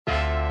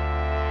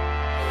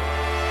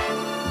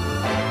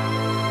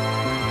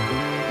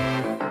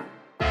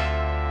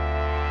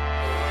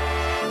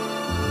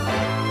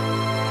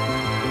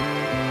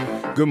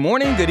Good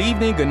morning, good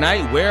evening, good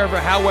night, wherever,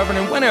 however,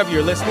 and whenever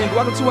you're listening.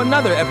 Welcome to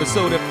another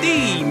episode of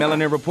The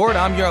Melanin Report.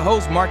 I'm your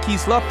host,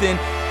 Marquise Lupton,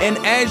 and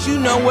as you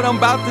know what I'm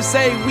about to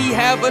say, we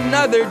have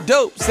another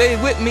dope, say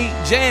it with me,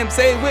 jam,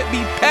 say it with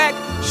me, packed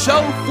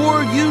show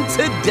for you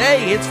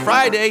today. It's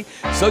Friday,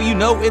 so you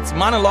know it's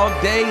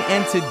monologue day,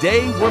 and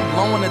today we're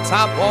blowing the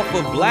top off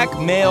of black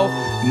male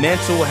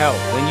mental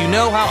health. And you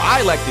know how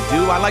I like to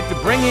do, I like to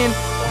bring in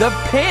the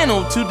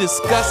panel to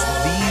discuss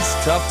these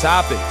tough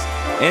topics.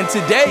 And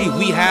today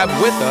we have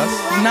with us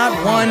not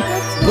one,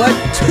 but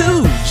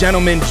two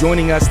gentlemen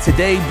joining us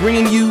today,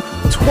 bringing you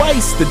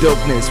twice the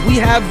dopeness. We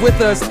have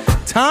with us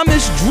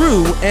Thomas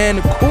Drew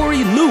and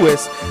Corey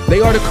Lewis.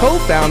 They are the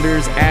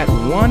co-founders at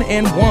 1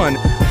 and 1,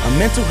 a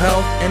mental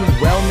health and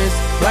wellness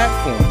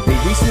platform. They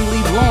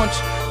recently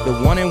launched the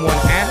 1 and 1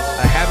 app,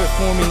 a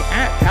habit-forming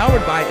app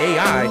powered by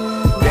AI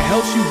that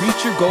helps you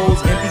reach your goals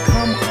and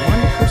become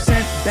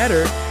 1%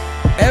 better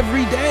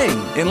every day.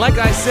 And like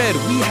I said,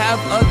 we have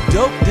a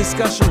dope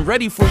discussion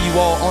ready for you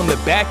all on the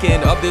back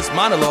end of this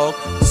monologue.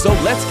 So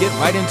let's get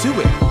right into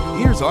it.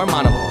 Here's our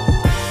monologue.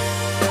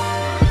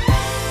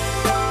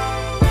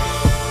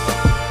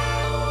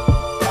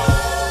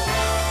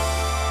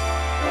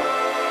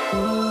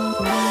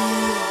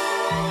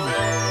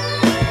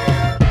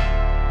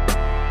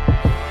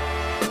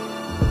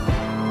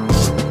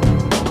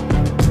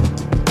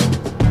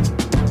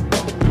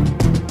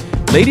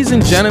 Ladies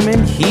and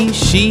gentlemen, he,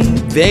 she,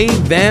 they,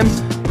 them,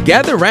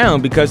 gather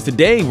round because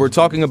today we're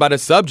talking about a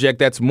subject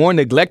that's more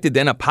neglected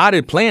than a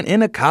potted plant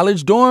in a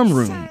college dorm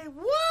room.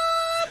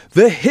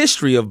 The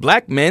history of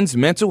black men's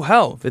mental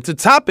health. It's a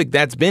topic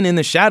that's been in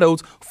the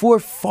shadows for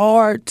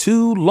far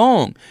too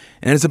long.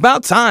 And it's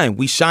about time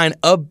we shine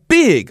a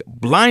big,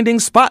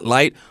 blinding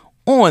spotlight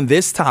on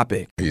this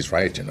topic. He's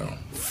right, you know.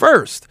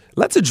 First,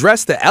 let's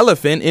address the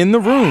elephant in the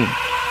room.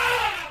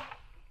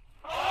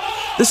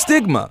 The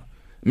stigma.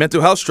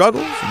 Mental health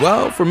struggles?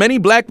 Well, for many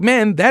black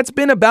men, that's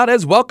been about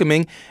as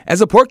welcoming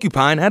as a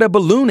porcupine at a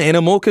balloon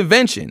animal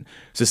convention.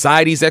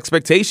 Society's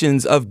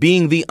expectations of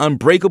being the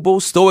unbreakable,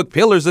 stoic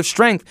pillars of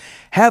strength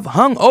have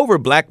hung over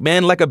black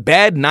men like a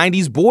bad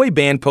 90s boy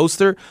band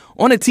poster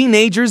on a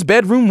teenager's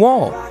bedroom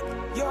wall.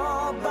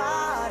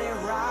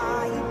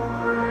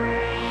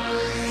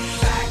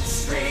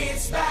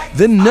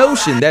 The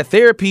notion that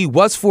therapy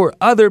was for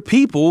other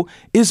people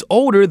is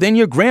older than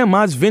your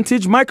grandma's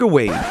vintage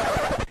microwave.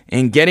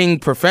 And getting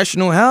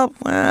professional help?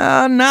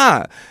 Well,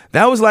 nah.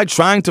 That was like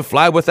trying to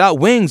fly without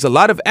wings, a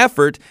lot of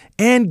effort,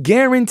 and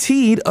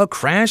guaranteed a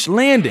crash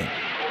landing.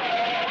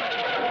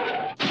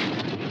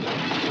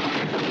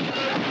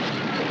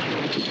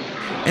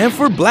 And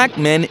for black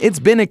men, it's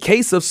been a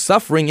case of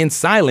suffering in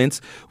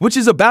silence, which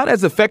is about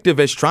as effective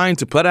as trying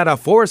to put out a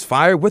forest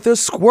fire with a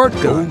squirt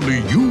gun. Only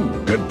you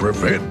can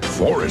prevent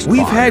forest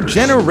We've fires. had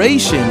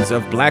generations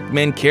of black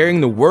men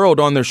carrying the world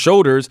on their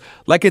shoulders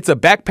like it's a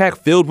backpack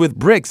filled with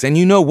bricks. And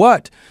you know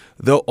what?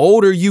 The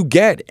older you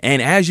get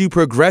and as you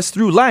progress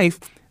through life,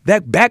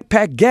 that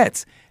backpack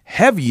gets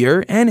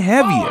heavier and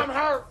heavier. Oh, I'm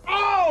hurt.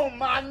 Oh,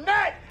 my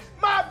neck,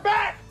 my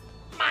back,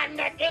 my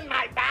neck and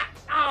my back.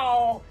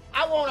 Oh,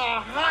 I want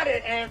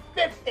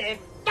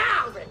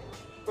 150,000.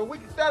 But we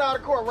can settle out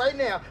of court right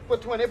now for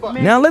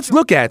 $20. Now let's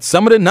look at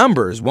some of the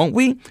numbers, won't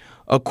we?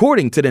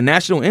 According to the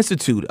National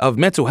Institute of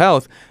Mental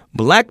Health,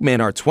 black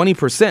men are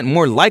 20%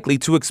 more likely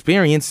to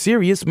experience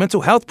serious mental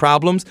health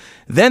problems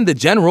than the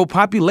general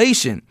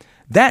population.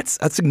 That's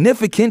a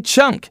significant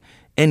chunk,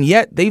 and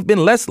yet they've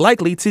been less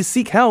likely to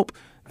seek help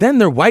than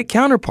their white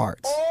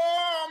counterparts.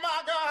 Oh,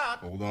 my God.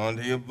 Hold on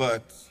to your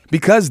butts.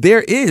 Because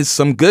there is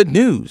some good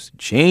news.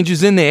 Change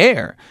is in the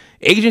air.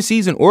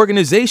 Agencies and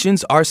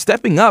organizations are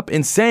stepping up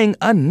and saying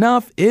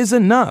enough is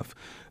enough.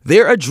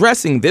 They're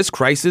addressing this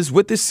crisis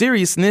with the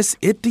seriousness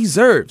it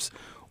deserves.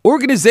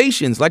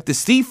 Organizations like the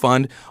Steve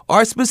Fund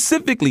are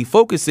specifically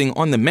focusing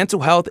on the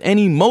mental health and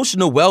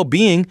emotional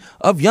well-being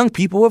of young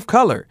people of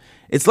color.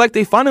 It's like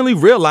they finally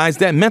realized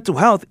that mental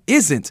health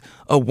isn't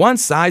a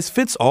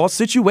one-size-fits-all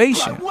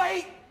situation. But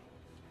wait,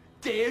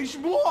 there's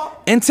more.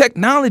 And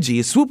technology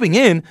is swooping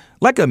in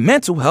like a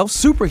mental health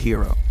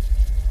superhero.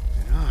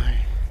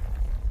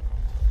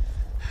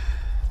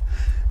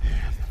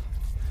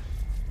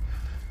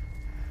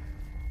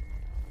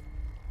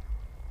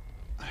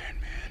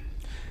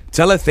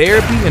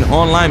 Teletherapy and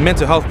online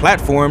mental health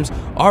platforms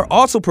are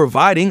also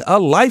providing a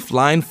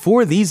lifeline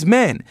for these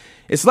men.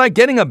 It's like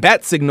getting a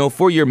bat signal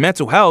for your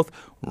mental health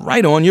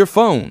right on your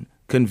phone.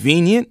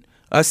 Convenient,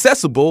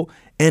 accessible,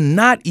 and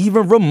not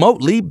even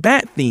remotely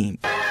bat-themed.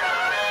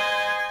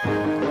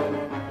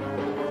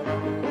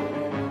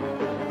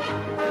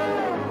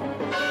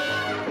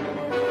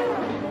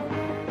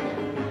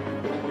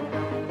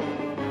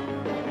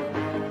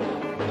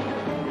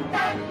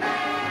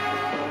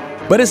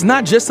 But it's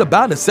not just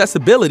about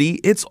accessibility,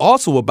 it's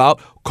also about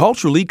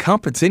culturally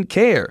competent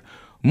care.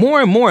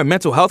 More and more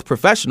mental health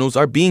professionals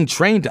are being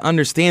trained to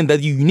understand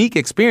the unique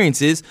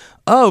experiences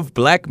of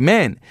Black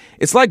men.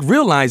 It's like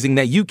realizing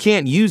that you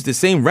can't use the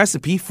same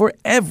recipe for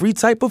every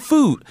type of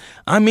food.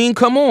 I mean,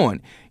 come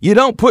on. You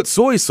don't put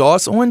soy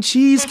sauce on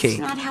cheesecake.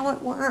 That's not how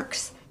it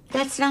works.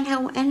 That's not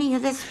how any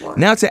of this works.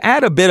 Now, to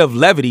add a bit of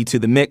levity to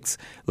the mix,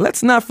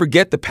 let's not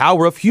forget the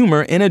power of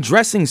humor in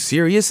addressing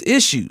serious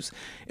issues.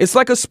 It's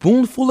like a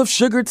spoonful of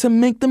sugar to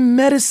make the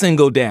medicine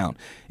go down.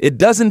 It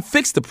doesn't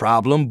fix the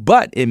problem,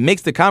 but it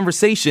makes the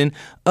conversation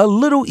a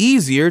little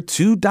easier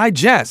to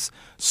digest.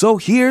 So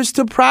here's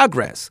to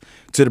progress,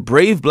 to the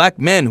brave Black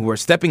men who are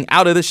stepping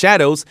out of the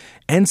shadows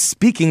and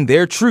speaking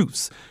their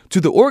truths, to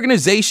the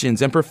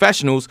organizations and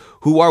professionals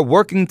who are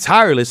working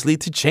tirelessly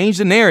to change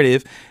the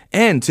narrative,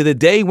 and to the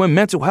day when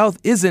mental health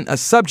isn't a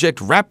subject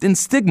wrapped in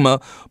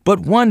stigma, but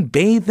one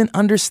bathed in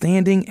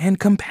understanding and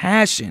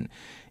compassion.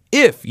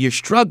 If you're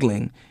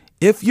struggling,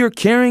 if you're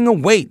carrying a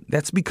weight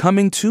that's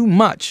becoming too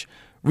much,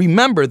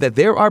 remember that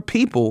there are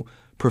people,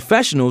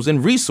 professionals,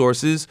 and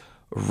resources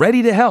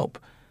ready to help.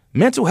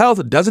 Mental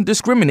health doesn't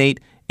discriminate,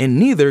 and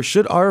neither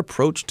should our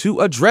approach to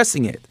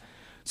addressing it.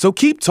 So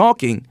keep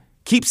talking,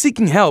 keep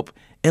seeking help,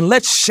 and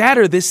let's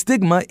shatter this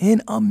stigma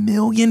in a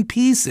million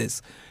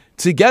pieces.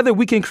 Together,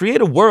 we can create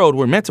a world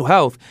where mental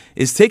health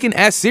is taken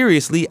as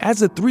seriously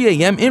as a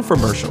 3 a.m.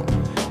 infomercial.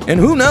 And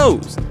who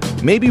knows,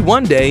 maybe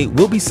one day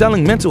we'll be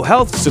selling mental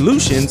health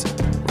solutions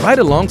right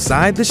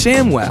alongside the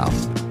ShamWow.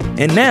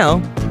 And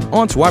now,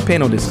 on to our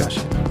panel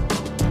discussion.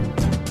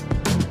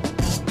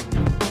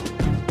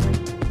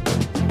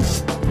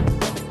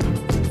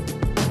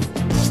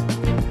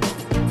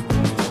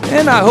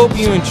 And I hope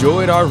you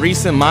enjoyed our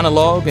recent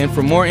monologue. And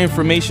for more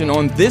information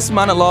on this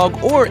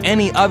monologue or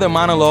any other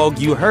monologue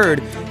you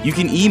heard, you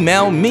can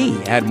email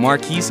me at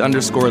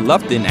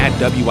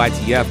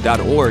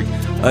marquise_lupton@witf.org.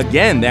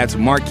 Again, that's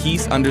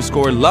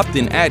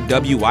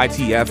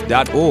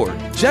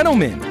marquise_lupton@witf.org.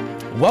 Gentlemen,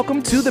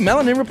 welcome to the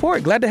Melanin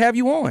Report. Glad to have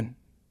you on.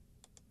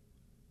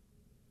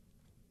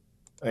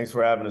 Thanks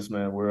for having us,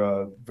 man.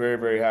 We're very,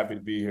 very happy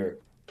to be here.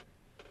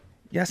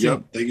 Yes.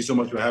 Yep. Thank you so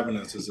much for having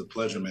us. It's a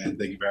pleasure, man.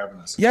 Thank you for having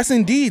us. Yes,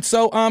 indeed.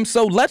 So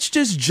let's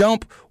just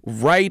jump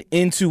right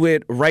into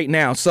it right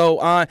now.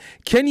 So,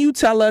 can you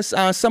tell us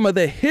some of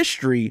the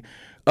history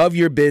of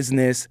your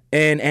business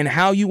and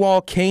how you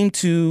all came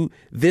to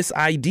this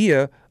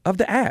idea of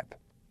the app?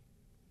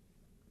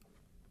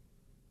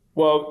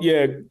 Well,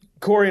 yeah,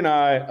 Corey and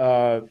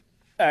I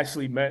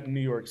actually met in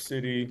New York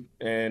City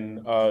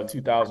in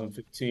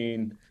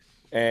 2015,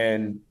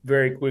 and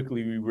very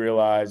quickly we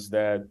realized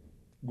that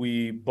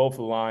we both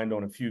aligned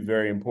on a few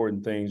very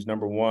important things.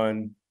 Number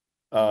one,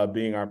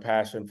 being our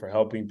passion for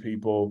helping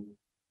people.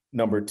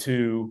 Number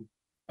two,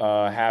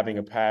 having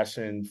a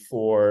passion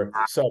for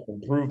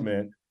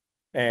self-improvement.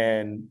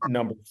 And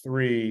number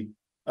three,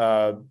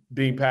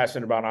 being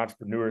passionate about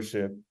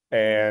entrepreneurship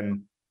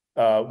and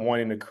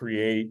wanting to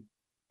create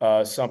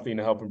something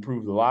to help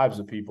improve the lives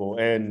of people.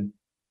 And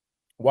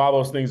while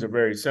those things are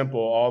very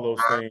simple, all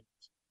those things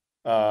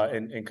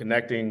and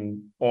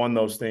connecting on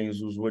those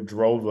things was what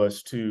drove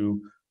us to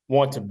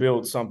want to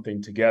build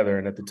something together.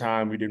 And at the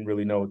time, we didn't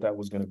really know what that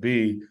was going to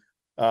be.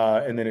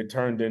 And then it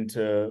turned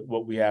into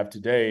what we have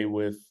today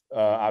with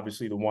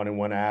obviously the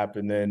 1-in-1 app.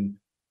 And then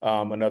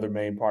another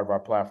main part of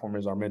our platform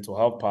is our mental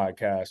health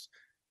podcast.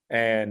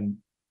 And,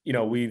 you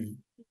know, we've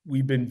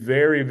been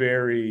very,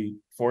 very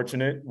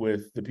fortunate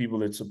with the people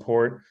that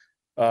support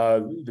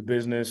the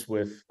business,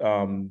 with,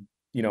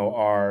 you know,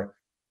 our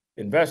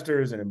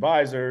investors and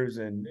advisors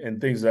and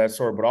things of that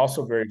sort, but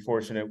also very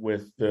fortunate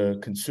with the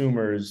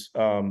consumers,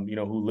 you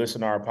know, who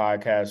listen to our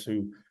podcast,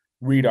 who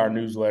read our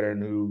newsletter,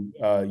 and who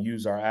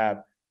use our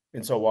app.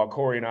 And so while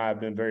Corey and I have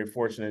been very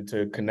fortunate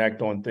to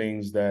connect on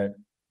things that,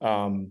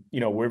 you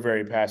know, we're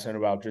very passionate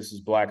about just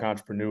as Black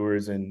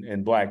entrepreneurs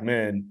and Black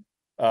men,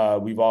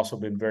 we've also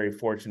been very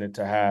fortunate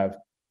to have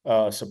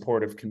a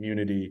supportive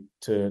community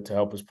to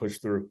help us push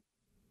through.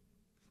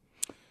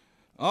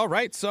 All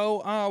right. So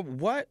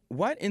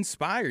what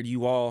inspired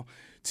you all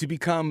to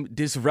become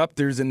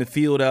disruptors in the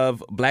field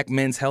of Black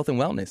men's health and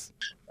wellness?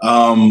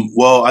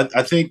 Well,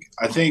 I think,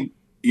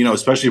 you know,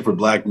 especially for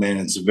Black men,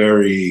 it's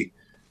very,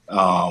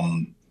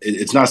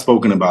 it's not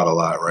spoken about a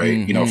lot, right?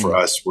 Mm-hmm. You know, for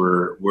us,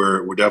 we're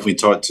definitely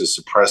taught to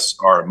suppress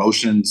our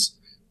emotions.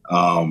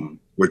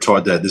 We're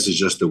taught that this is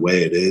just the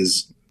way it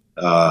is.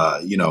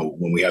 You know,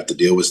 when we have to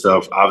deal with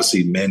stuff,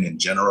 obviously men in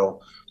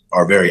general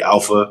are very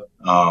alpha.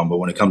 But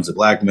when it comes to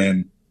Black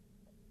men,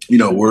 you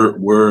know,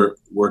 we're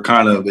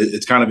kind of,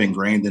 it's kind of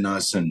ingrained in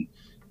us, and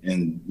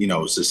you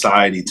know,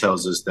 society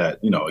tells us that,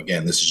 you know,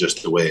 again, this is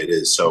just the way it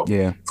is. So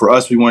yeah, for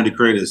us, we wanted to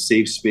create a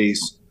safe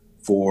space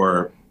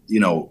for, you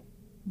know,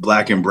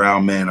 Black and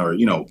brown men, or,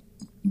 you know,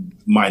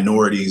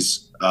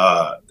 minorities,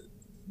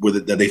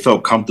 that they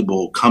felt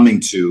comfortable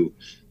coming to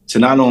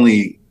not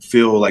only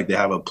feel like they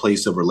have a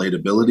place of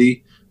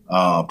relatability,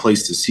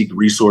 place to seek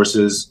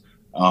resources,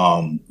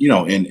 you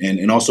know,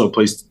 and also a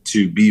place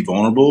to be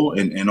vulnerable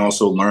and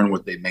also learn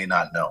what they may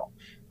not know.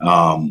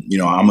 You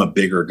know, I'm a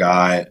bigger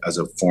guy as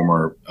a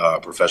former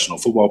professional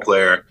football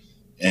player.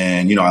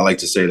 And, you know, I like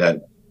to say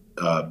that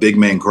big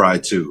men cry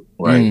too,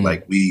 right?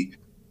 Like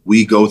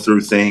we go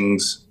through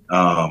things,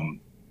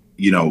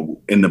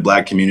 in the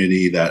Black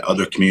community that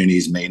other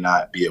communities may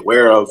not be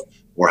aware of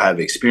or have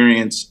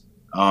experienced,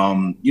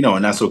 and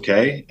that's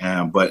okay.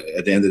 But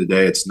at the end of the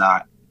day, it's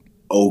not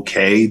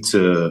okay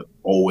to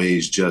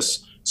always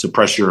just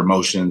suppress your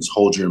emotions,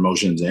 hold your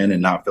emotions in,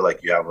 and not feel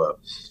like you have a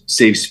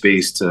safe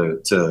space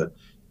to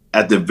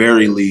at the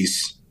very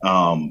least,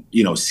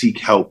 seek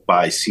help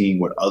by seeing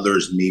what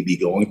others may be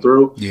going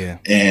through. Yeah.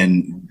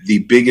 And the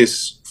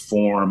biggest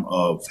form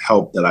of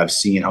help that I've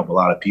seen help a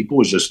lot of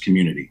people is just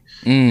community.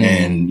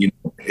 And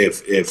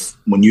if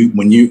when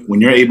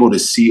you're able to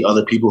see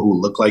other people who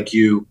look like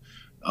you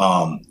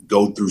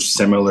go through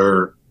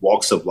similar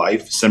walks of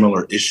life,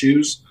 similar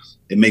issues,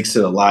 it makes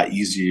it a lot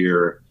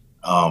easier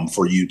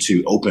for you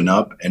to open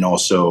up and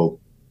also,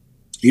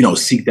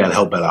 seek that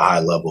help at a high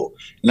level.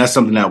 And that's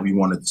something that we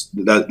wanted.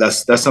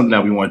 That's something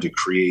that we wanted to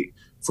create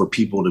for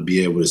people to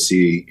be able to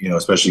see,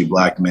 especially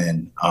Black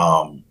men,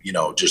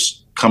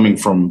 just coming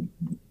from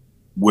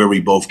where we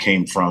both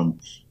came from,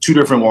 two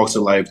different walks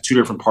of life, two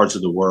different parts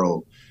of the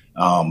world.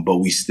 But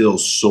we still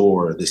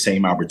saw the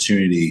same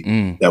opportunity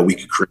that we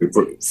could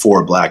create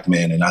for Black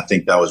men. And I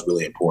think that was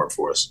really important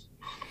for us.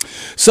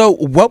 So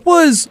what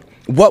was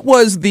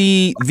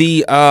the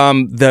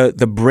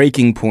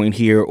breaking point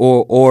here,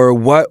 or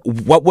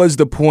what was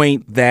the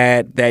point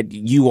that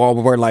you all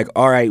were like,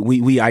 all right,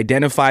 we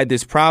identified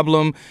this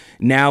problem,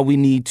 now we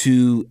need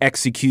to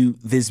execute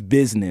this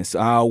business?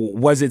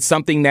 Was it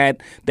something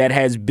that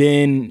has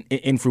been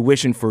in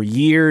fruition for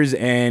years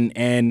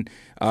and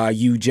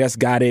you just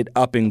got it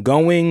up and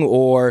going,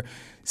 or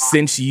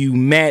since you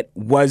met,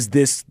 was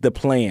this the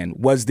plan?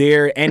 Was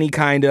there any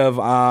kind of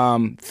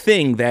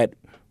thing that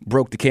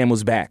broke the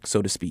camel's back,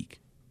 so to speak?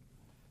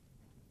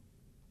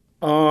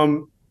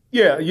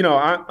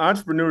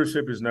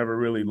 Entrepreneurship is never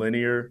really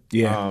linear.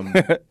 Yeah.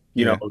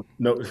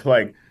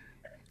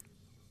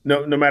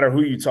 No matter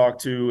who you talk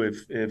to,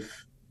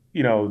 if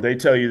they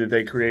tell you that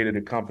they created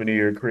a company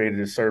or created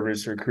a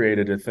service or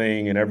created a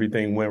thing and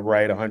everything went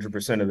right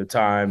 100% of the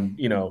time,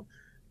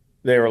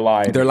 they were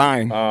lying. They're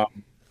lying.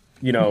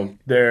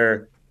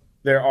 There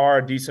are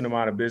a decent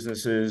amount of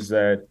businesses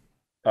that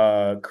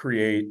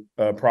create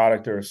a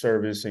product or a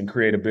service and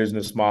create a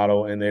business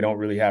model, and they don't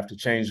really have to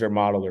change their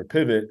model or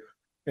pivot.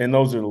 And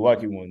those are the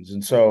lucky ones.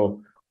 And so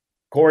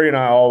Corey and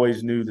I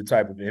always knew the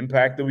type of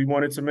impact that we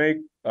wanted to make.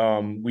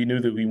 We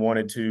knew that we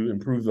wanted to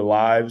improve the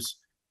lives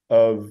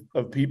of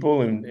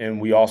people.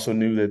 And we also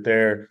knew that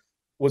there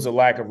was a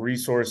lack of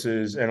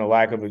resources and a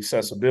lack of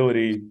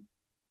accessibility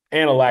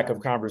and a lack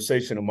of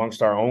conversation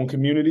amongst our own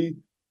community.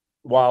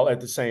 While at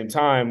the same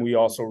time, we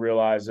also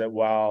realized that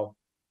while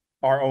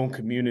our own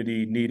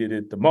community needed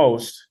it the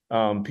most,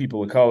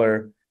 people of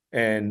color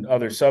and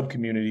other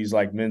sub-communities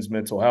like men's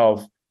mental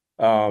health,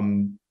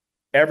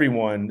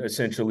 everyone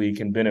essentially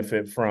can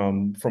benefit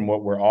from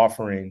what we're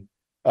offering,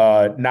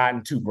 not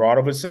in too broad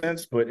of a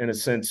sense, but in a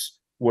sense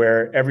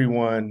where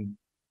everyone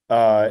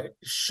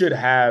should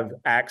have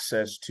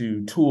access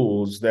to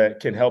tools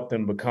that can help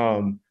them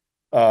become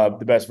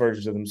the best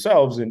versions of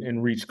themselves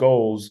and reach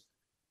goals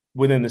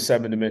within the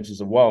 7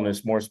 dimensions of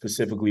wellness, more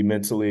specifically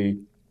mentally,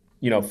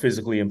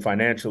 physically and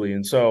financially.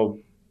 And so,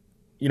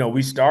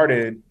 we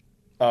started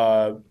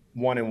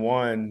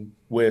 1-in-1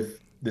 with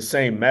the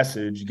same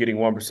message, getting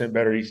 1%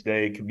 better each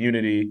day,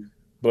 community.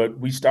 But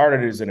we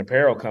started as an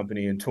apparel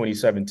company in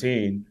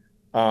 2017.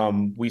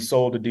 We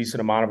sold a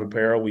decent amount of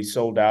apparel. We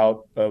sold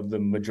out of the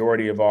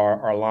majority of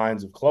our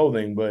lines of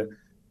clothing. But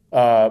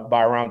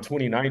by around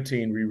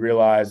 2019, we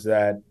realized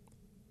that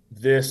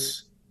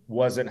this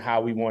wasn't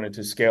how we wanted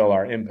to scale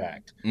our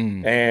impact.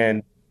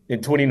 And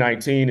in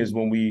 2019 is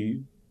when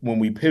we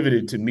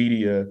pivoted to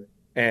media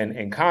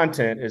and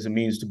content as a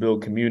means to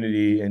build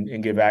community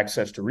and give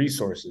access to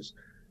resources.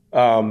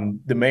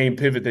 The main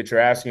pivot that you're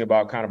asking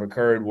about kind of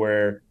occurred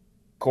where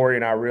Corey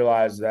and I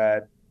realized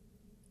that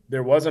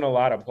there wasn't a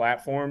lot of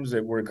platforms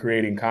that were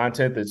creating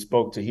content that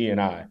spoke to he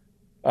and I.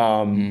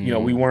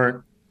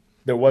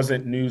 There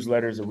wasn't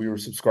newsletters that we were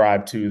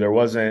subscribed to. There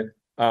wasn't,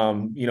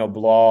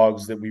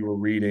 blogs that we were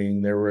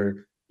reading. There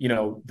were,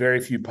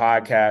 very few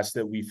podcasts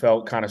that we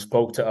felt kind of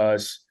spoke to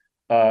us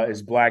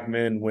as Black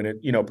men when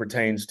it,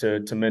 pertains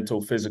to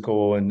mental,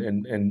 physical,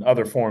 and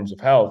other forms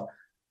of health.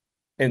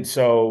 And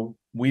so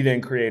we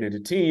then created a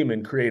team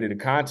and created a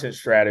content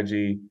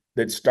strategy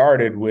that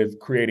started with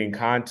creating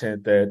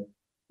content that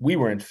we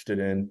were interested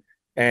in.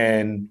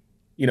 And,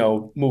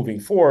 moving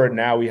forward,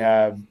 now we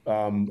have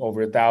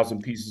over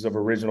 1,000 pieces of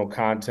original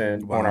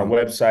content on our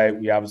website.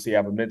 We obviously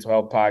have a mental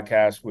health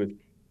podcast with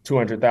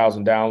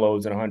 200,000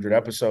 downloads and 100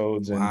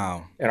 episodes. And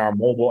our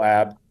mobile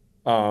app,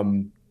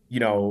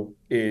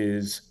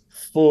 is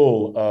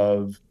full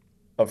of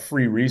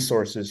free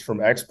resources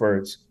from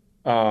experts.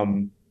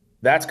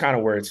 That's kind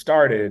of where it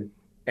started.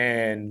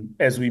 And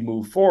as we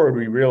move forward,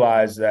 we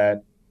realized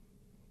that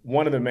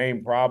one of the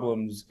main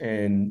problems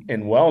in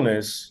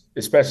wellness,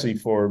 especially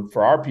for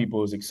our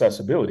people, is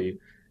accessibility.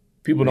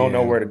 People don't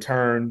know where to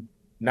turn.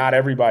 Not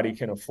everybody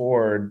can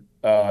afford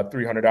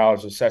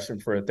 $300 a session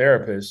for a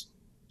therapist.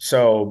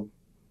 So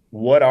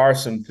what are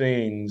some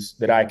things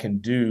that I can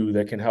do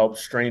that can help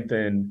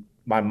strengthen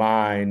my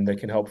mind, that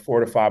can help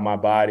fortify my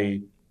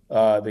body,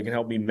 that can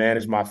help me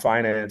manage my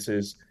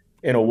finances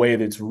in a way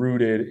that's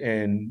rooted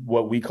in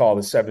what we call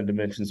the 7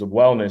 dimensions of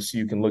wellness. So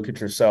you can look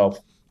at yourself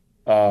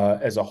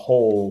as a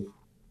whole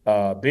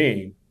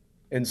being.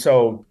 And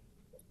so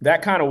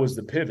that kind of was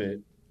the pivot,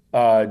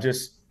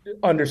 just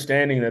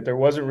understanding that there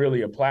wasn't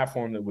really a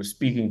platform that was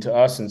speaking to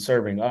us and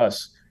serving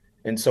us.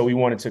 And so we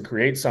wanted to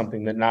create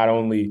something that not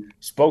only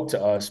spoke to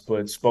us,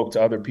 but spoke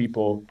to other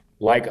people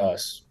like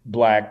us,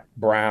 Black,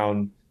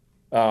 Brown,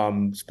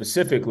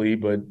 specifically,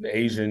 but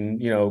Asian,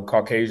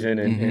 Caucasian,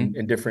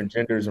 and different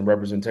genders and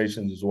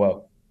representations as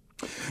well.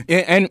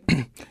 And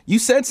you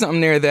said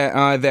something there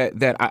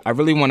that I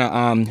really want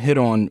to hit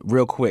on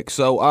real quick.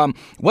 So,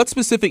 what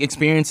specific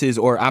experiences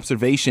or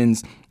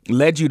observations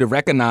led you to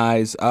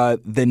recognize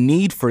the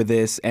need for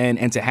this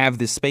and to have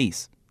this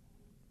space?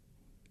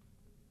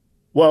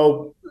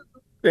 Well,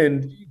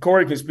 and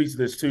Corey can speak to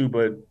this too,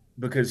 but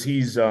because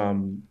he's,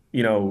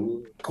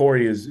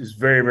 Corey is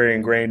very, very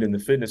ingrained in the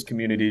fitness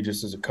community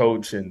just as a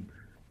coach, and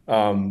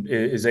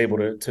is able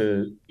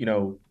to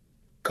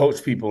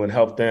coach people and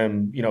help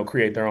them,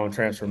 create their own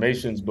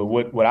transformations. But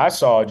what I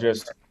saw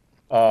just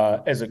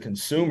as a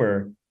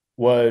consumer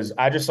was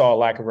I just saw a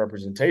lack of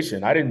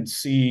representation. I didn't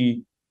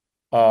see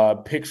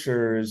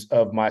pictures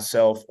of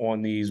myself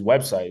on these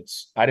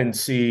websites. I didn't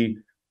see,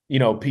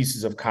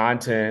 pieces of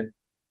content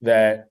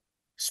that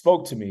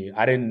spoke to me.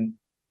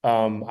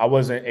 I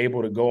wasn't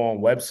able to go on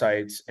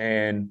websites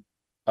and,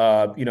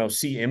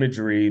 see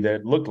imagery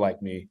that looked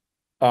like me.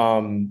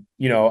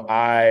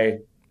 I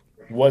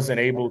wasn't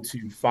able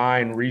to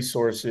find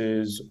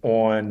resources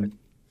on,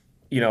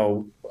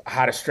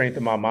 how to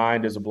strengthen my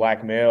mind as a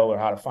Black male or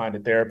how to find a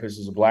therapist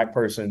as a Black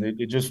person.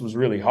 It just was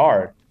really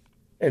hard.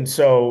 And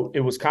so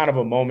it was kind of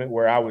a moment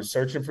where I was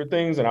searching for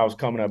things and I was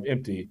coming up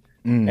empty.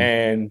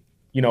 And,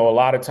 a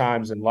lot of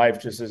times in life,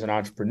 just as an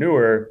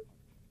entrepreneur,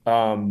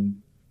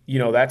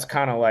 that's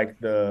kind of like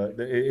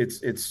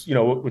it's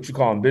what you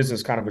call in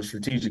business kind of a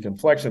strategic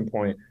inflection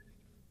point.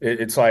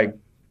 It's like,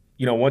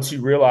 once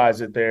you realize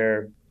that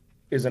there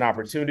is an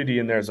opportunity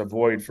and there's a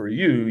void for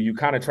you, you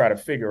kind of try to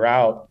figure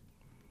out,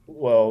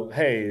 well,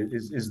 hey,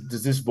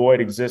 does this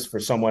void exist for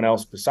someone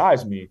else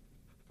besides me?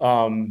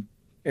 And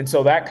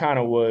so that kind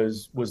of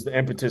was the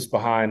impetus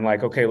behind,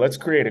 like, okay, let's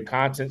create a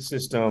content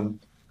system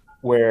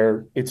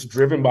where it's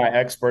driven by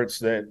experts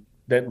that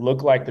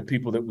look like the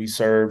people that we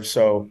serve.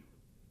 So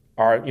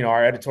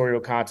our editorial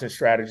content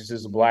strategist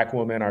is a Black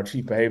woman. Our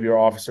chief behavioral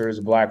officer is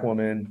a Black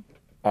woman.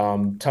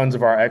 Tons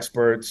of our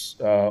experts,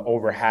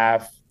 over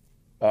half,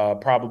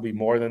 probably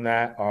more than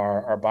that,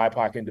 are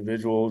BIPOC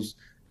individuals.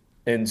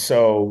 And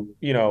so,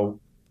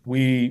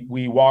 we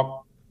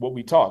walk what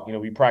we talk,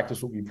 we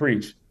practice what we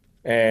preach.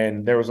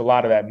 And there was a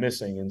lot of that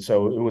missing. And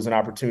so it was an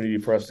opportunity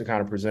for us to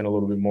kind of present a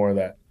little bit more of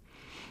that.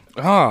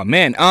 Oh,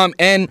 man.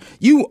 And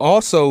you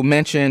also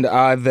mentioned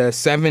the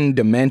 7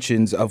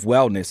 dimensions of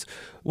wellness.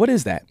 What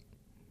is that?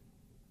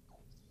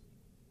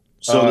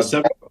 So the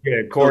 7.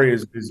 Yeah, Corey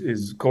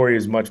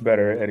is much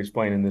better at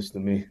explaining this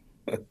than me.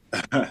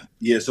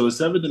 Yeah, so the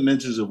 7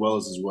 dimensions of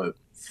wellness is what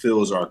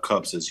fills our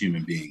cups as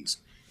human beings.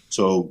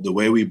 So the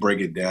way we break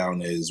it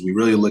down is we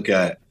really look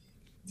at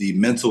the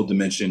mental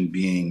dimension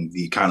being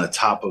the kind of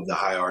top of the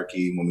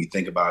hierarchy when we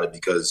think about it,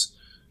 because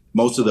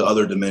most of the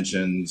other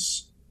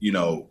dimensions,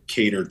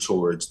 cater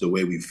towards the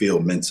way we feel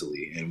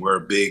mentally. And we're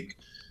a big,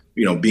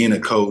 being a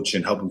coach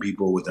and helping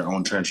people with their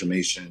own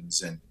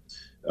transformations and,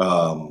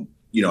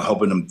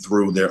 helping them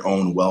through their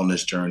own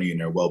wellness journey and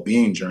their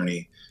well-being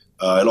journey.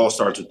 It all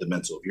starts with the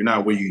mental. If you're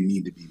not where you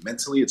need to be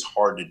mentally, it's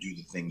hard to do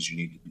the things you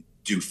need to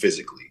do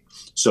physically.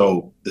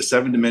 So the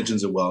 7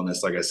 dimensions of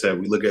wellness, like I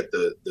said, we look at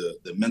the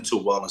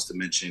mental wellness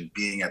dimension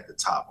being at the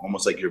top,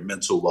 almost like your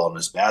mental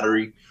wellness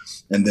battery.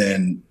 And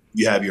then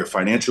you have your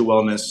financial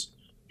wellness,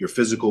 your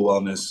physical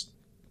wellness,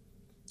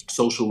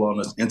 social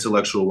wellness,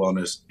 intellectual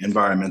wellness,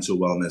 environmental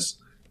wellness,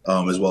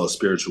 as well as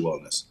spiritual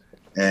wellness.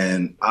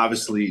 And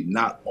obviously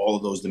not all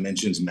of those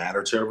dimensions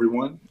matter to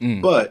everyone,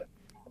 but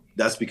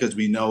that's because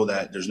we know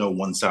that there's no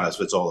one size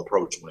fits all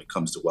approach when it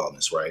comes to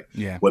wellness, right?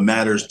 Yeah. What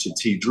matters to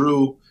T.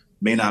 Drew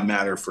may not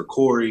matter for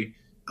Corey.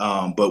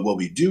 But what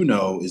we do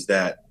know is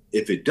that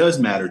if it does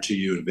matter to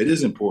you, if it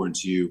is important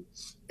to you,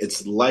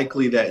 it's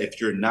likely that if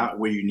you're not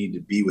where you need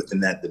to be within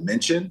that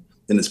dimension,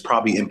 then it's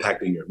probably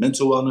impacting your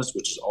mental wellness,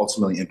 which is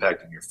ultimately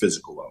impacting your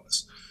physical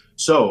wellness.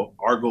 So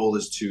our goal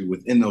is to,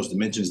 within those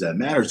dimensions that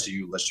matter to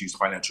you, let's use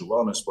financial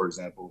wellness, for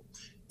example.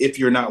 If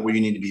you're not where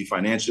you need to be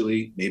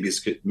financially, maybe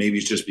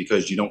it's just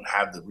because you don't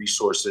have the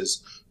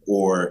resources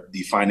or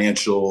the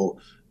financial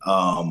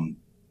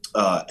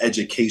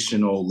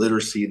educational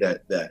literacy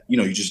that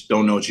you just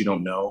don't know what you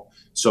don't know.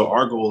 So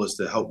our goal is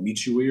to help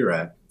meet you where you're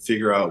at,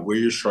 figure out where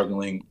you're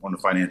struggling on the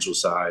financial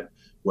side,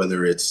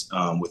 whether it's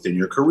within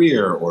your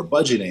career or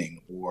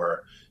budgeting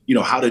or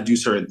how to do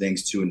certain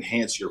things to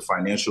enhance your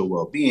financial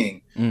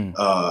well-being,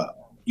 so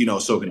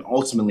it can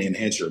ultimately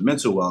enhance your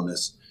mental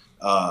wellness,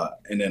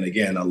 and then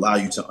again allow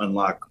you to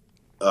unlock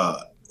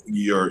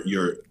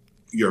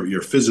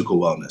your physical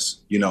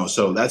wellness,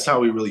 so that's how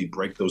we really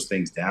break those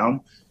things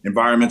down.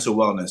 Environmental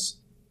wellness,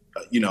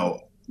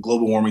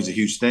 global warming is a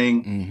huge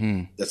thing.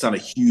 Mm-hmm. That's not a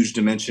huge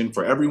dimension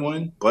for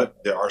everyone,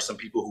 but there are some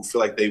people who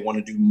feel like they want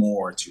to do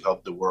more to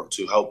help the world,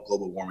 to help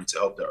global warming, to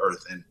help the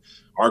earth. And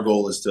our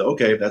goal is to,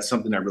 okay, if that's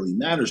something that really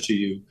matters to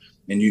you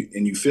and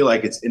you feel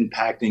like it's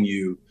impacting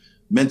you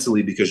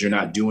mentally because you're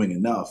not doing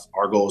enough,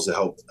 our goal is to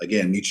help,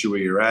 again, meet you where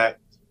you're at,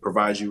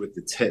 provide you with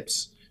the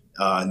tips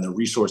and the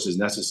resources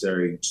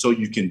necessary so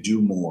you can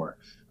do more,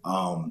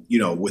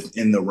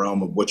 within the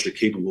realm of what you're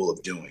capable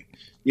of doing.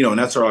 And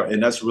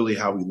that's really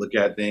how we look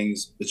at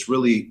things. It's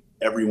really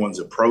everyone's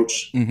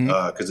approach.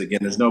 Because again,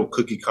 there's no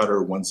cookie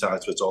cutter, one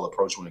size fits all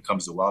approach when it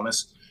comes to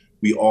wellness.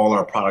 We all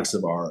are products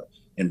of our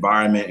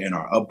environment and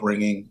our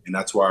upbringing. And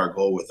that's why our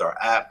goal with our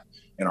app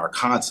and our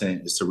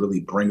content is to really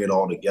bring it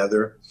all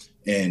together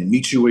and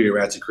meet you where you're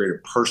at to create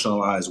a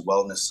personalized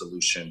wellness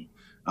solution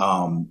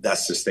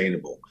that's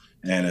sustainable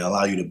and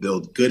allow you to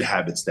build good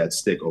habits that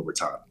stick over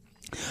time.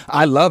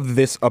 I love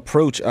this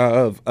approach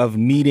of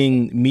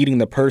meeting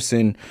the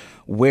person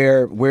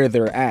where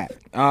they're at.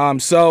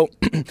 So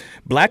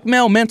Black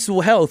male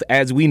mental health,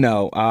 as we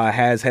know,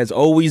 has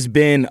always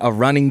been a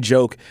running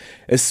joke,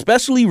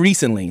 especially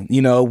recently,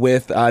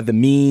 with the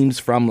memes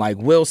from like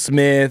Will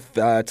Smith,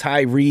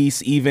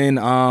 Tyrese, even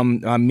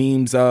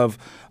memes of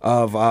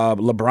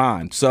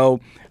LeBron.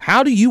 So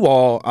how do you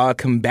all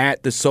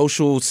combat the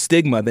social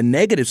stigma, the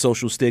negative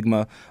social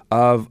stigma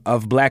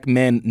of Black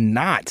men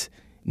not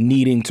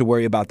needing to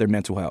worry about their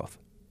mental health?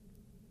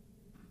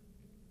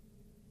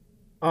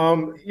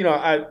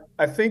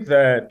 I think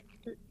that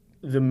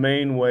the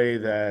main way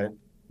that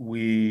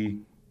we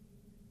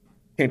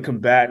can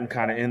combat and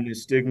kind of end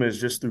this stigma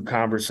is just through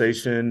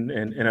conversation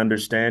and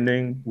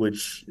understanding,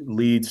 which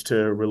leads to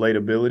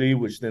relatability,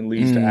 which then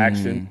leads to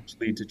action, which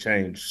leads to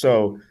change.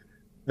 So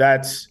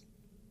that's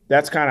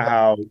kind of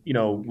how,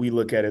 we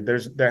look at it.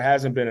 There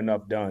hasn't been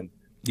enough done.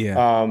 Yeah.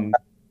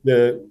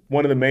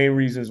 One of the main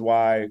reasons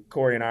why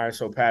Corey and I are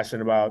so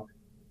passionate about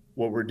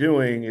what we're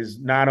doing is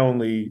not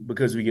only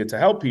because we get to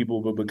help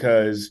people, but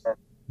because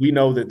we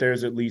know that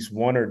there's at least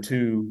one or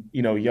two,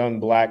 young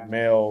Black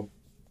male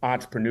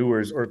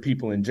entrepreneurs or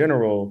people in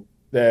general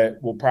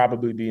that will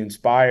probably be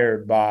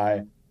inspired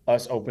by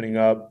us opening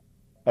up,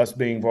 us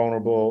being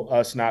vulnerable,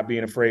 us not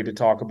being afraid to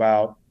talk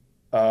about,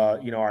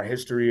 our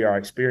history, our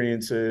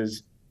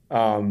experiences.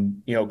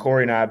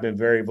 Corey and I have been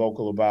very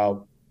vocal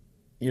about,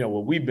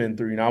 what we've been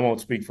through. I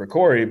won't speak for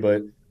Corey,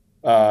 but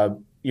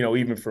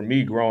even for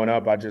me growing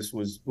up, I just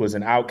was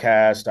an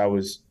outcast. I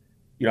was,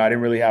 I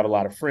didn't really have a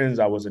lot of friends.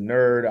 I was a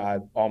nerd. I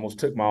almost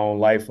took my own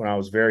life when I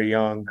was very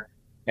young.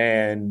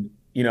 And,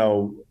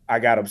 I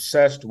got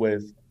obsessed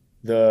with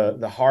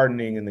the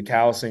hardening and the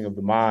callousing of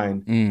the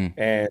mind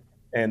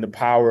and the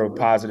power of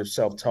positive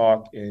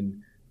self-talk and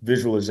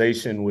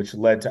visualization, which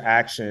led to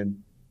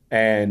action.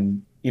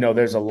 And,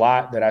 there's a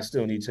lot that I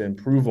still need to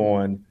improve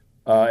on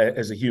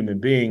as a human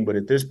being. But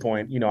at this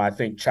point, I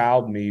think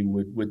child me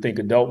would think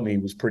adult me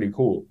was pretty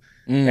cool.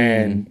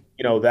 And,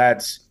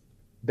 that's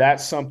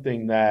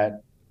something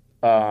that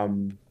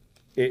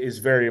is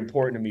very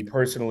important to me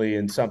personally,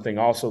 and something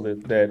also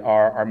that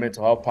our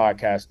mental health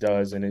podcast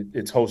does. And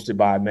it's hosted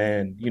by a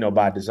man,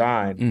 by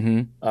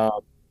design.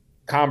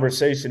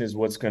 Conversation is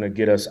what's going to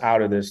get us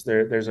out of this.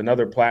 There's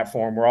another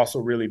platform. We're also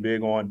really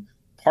big on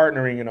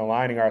partnering and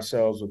aligning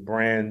ourselves with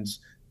brands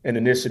and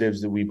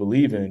initiatives that we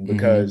believe in,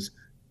 because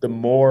the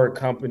more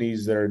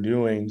companies that are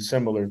doing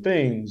similar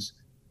things,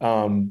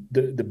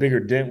 the bigger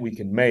dent we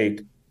can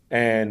make.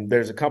 And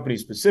there's a company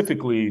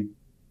specifically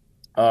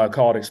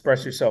called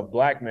Express Yourself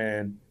Black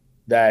Man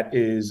that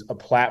is a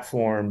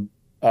platform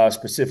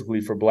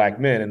specifically for Black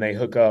men. And they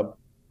hook up,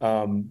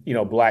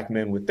 Black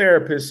men with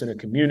therapists in a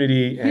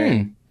community.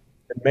 And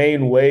the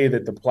main way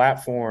that the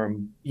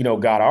platform,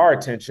 got our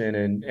attention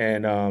and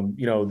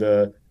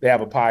they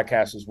have a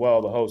podcast as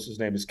well. The host, his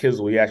name is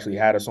Kizzle. He actually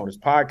had us on his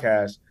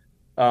podcast.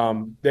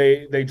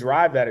 They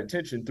drive that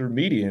attention through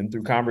media and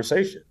through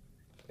conversation.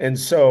 And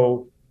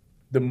so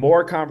the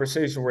more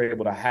conversation we're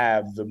able to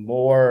have, the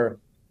more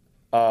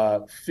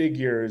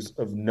figures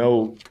of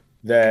note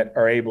that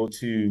are able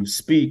to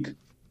speak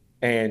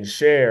and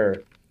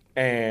share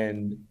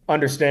and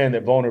understand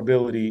that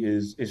vulnerability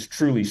is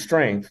truly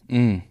strength,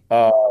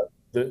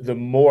 the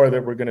more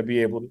that we're going to be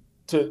able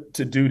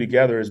to do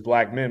together as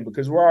Black men,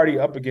 because we're already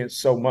up against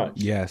so much.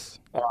 Yes.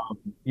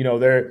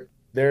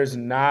 There's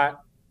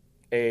not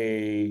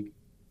a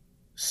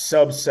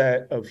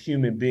subset of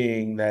human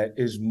being that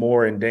is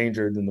more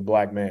endangered than the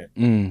Black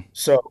man.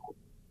 So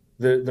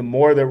the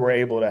more that we're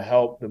able to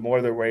help, the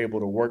more that we're able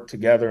to work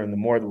together, and the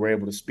more that we're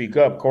able to speak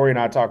up. Corey and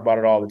I talk about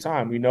it all the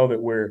time. We know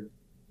that we're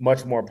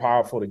much more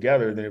powerful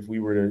together than if we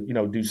were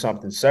to, do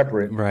something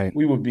separate. Right.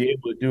 We would be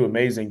able to do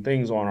amazing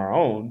things on our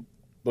own,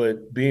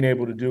 but being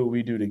able to do what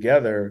we do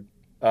together,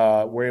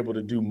 we're able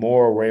to do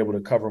more, we're able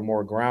to cover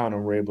more ground,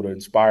 and we're able to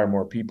inspire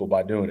more people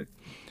by doing it.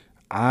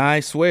 I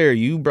swear,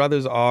 you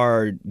brothers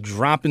are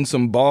dropping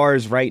some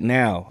bars right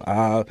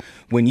now.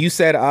 When you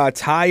said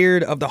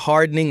tired of the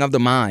hardening of the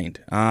mind,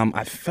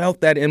 I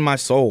felt that in my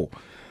soul.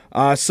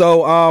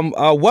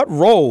 So what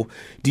role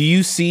do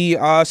you see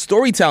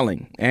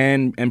storytelling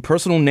and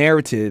personal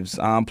narratives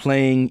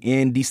playing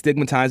in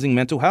destigmatizing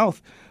mental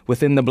health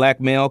within the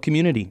Black male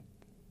community?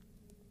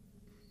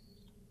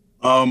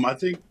 I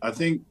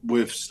think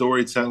with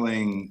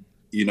storytelling,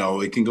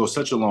 it can go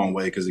such a long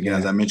way because, again,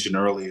 as I mentioned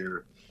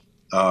earlier,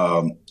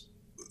 um,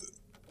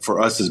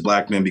 for us as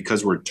Black men,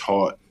 because we're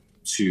taught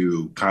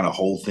to kind of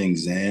hold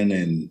things in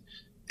and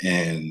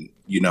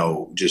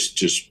just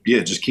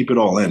keep it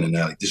all in, and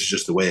like, this is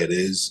just the way it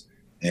is,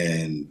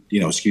 and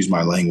excuse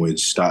my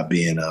language, stop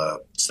being a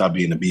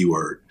B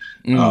word.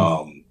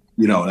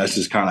 That's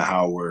just kind of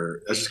how we're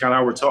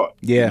taught.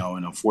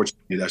 And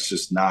unfortunately,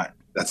 that's not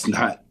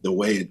the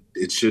way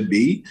it should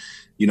be.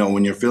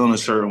 When you're feeling a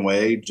certain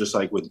way, just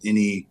like with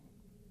any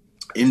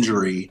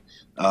injury,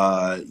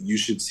 you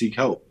should seek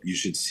help. You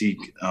should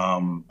seek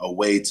a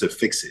way to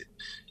fix it.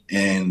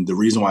 And the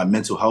reason why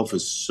mental health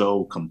is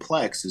so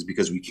complex is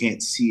because we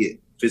can't see it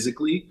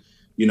physically.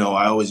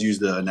 I always use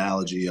the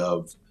analogy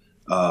of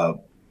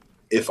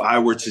if I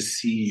were to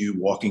see you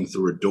walking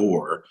through a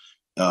door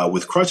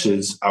with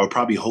crutches, I would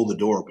probably hold the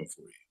door open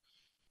for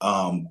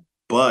you.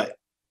 But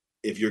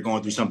if you're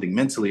going through something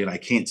mentally and I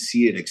can't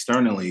see it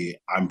externally,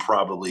 I'm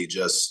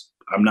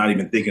not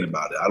even thinking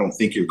about it. I don't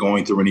think you're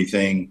going through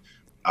anything.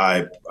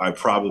 I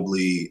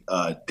probably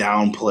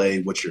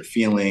downplay what you're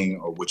feeling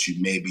or what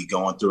you may be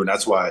going through. And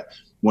that's why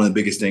one of the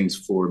biggest things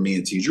for me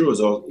and T. Drew is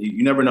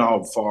you never know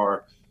how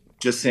far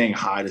just saying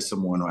hi to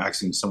someone or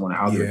asking someone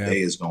how their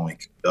day is going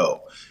to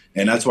go.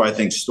 And that's why I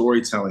think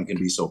storytelling can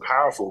be so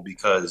powerful,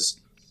 because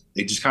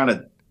it just kind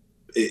of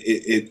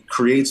it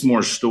creates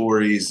more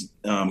stories,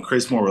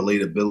 creates more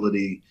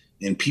relatability,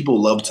 and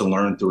people love to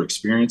learn through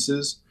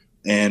experiences.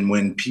 And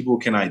when people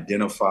can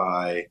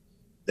identify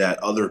that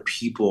other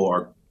people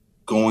are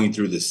going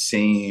through the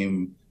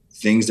same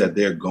things that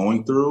they're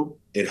going through,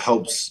 it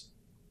helps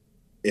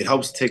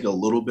take a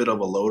little bit of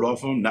a load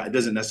off them. It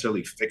doesn't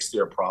necessarily fix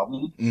their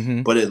problem,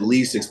 but at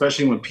least,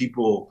 especially when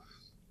people,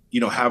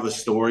 have a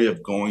story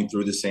of going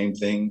through the same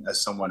thing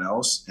as someone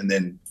else and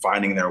then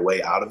finding their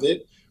way out of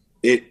it,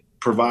 it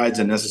provides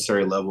a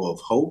necessary level of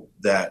hope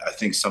that I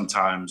think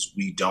sometimes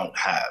we don't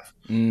have.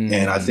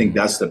 And I think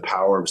that's the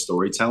power of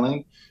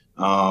storytelling.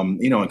 And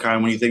kind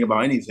of when you think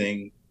about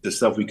anything, the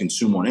stuff we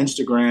consume on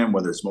Instagram,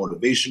 whether it's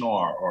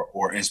motivational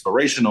or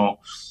inspirational,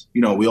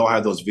 we all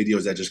have those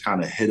videos that just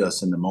kind of hit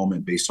us in the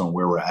moment based on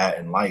where we're at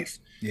in life.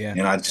 Yeah.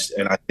 And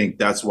I think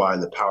that's why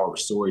the power of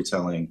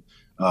storytelling,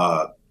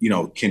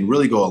 can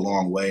really go a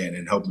long way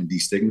in helping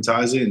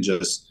destigmatize it and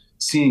just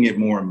seeing it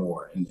more and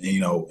more.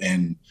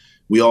 And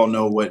we all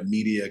know what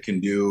media can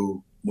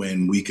do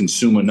when we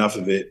consume enough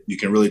of it. You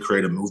can really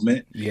create a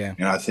movement. Yeah.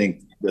 And I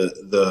think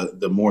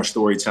the more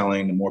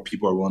storytelling, the more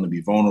people are willing to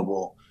be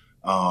vulnerable,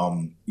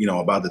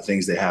 about the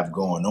things they have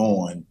going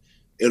on,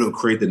 it'll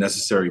create the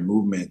necessary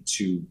movement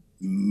to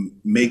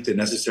make the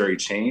necessary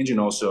change and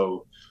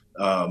also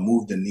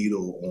move the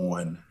needle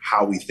on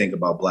how we think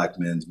about Black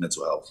men's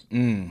mental health.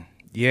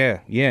 Yeah,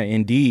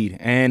 indeed.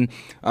 And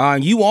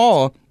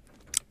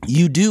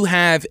you do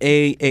have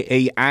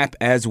a app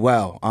as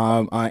well,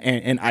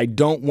 and I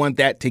don't want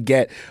that to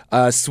get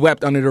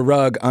swept under the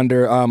rug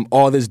under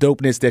all this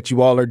dopeness that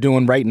you all are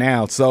doing right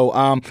now.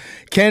 So,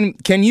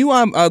 can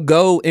you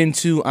go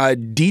into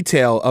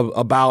detail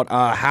about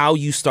how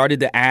you started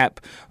the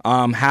app,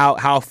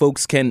 how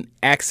folks can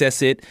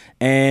access it,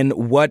 and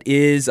what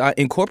is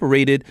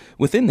incorporated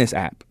within this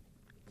app?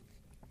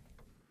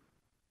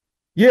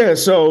 Yeah,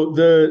 so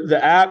the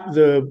app,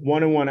 the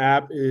 1-in-1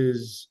 app,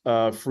 is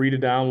free to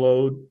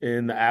download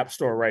in the App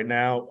Store right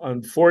now.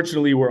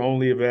 Unfortunately, we're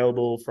only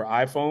available for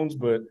iPhones,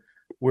 but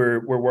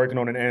we're working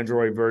on an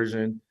Android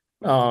version.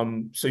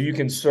 So you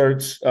can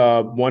search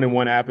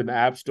 1-in-1 app in the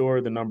App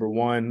Store, the number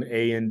 1,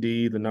 AND,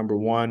 the number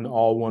 1,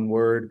 all one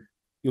word.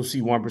 You'll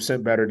see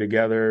 1% Better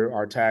Together,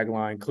 our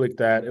tagline. Click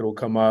that, it'll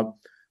come up.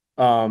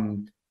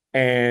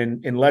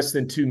 And in less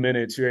than 2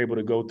 minutes, you're able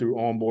to go through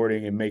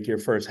onboarding and make your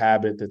first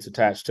habit that's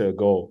attached to a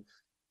goal.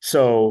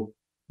 So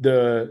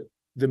the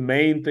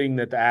main thing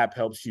that the app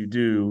helps you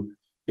do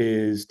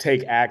is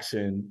take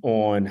action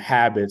on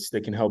habits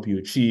that can help you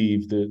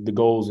achieve the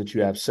goals that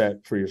you have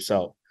set for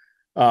yourself.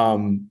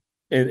 And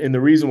the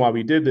reason why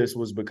we did this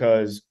was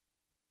because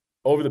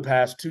over the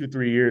past 2 to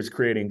 3 years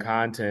creating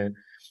content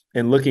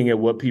and looking at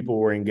what people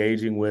were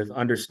engaging with,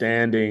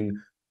 understanding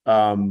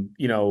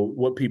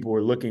what people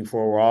were looking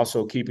for. We're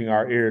also keeping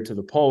our ear to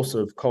the pulse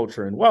of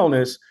culture and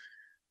wellness.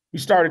 We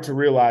started to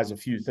realize a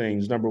few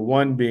things. Number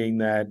one being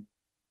that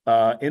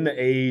in the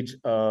age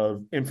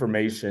of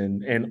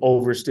information and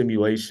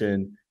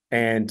overstimulation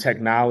and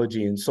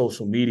technology and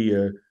social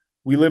media,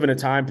 we live in a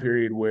time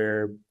period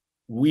where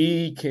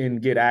we can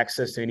get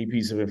access to any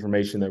piece of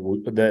information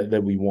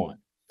that we want.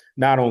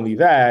 Not only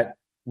that,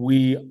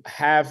 we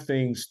have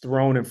things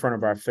thrown in front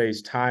of our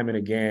face time and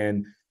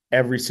again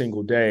every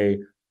single day.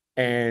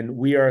 And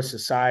we are a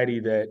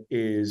society that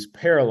is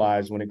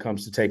paralyzed when it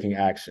comes to taking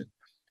action.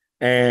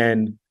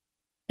 And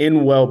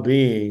in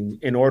well-being,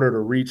 in order to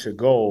reach a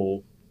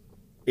goal,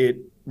 it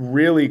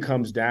really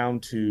comes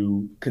down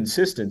to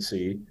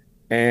consistency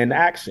and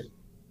action.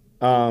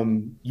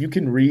 You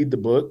can read the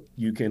book,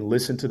 you can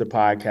listen to the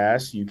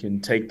podcast, you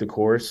can take the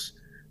course,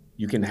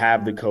 you can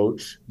have the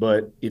coach,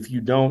 but if you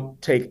don't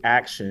take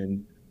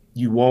action,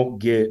 you won't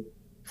get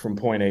from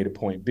point A to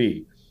point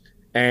B.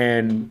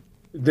 And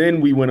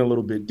then we went a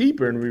little bit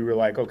deeper and we were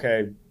like,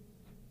 okay,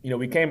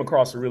 we came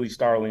across a really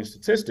startling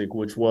statistic,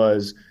 which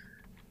was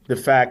the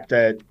fact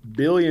that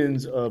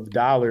billions of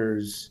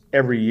dollars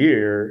every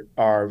year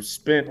are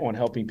spent on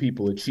helping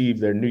people achieve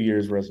their New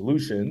Year's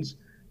resolutions.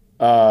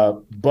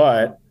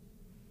 But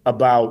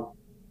about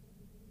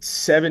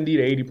 70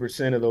 to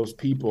 80% of those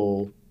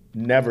people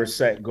never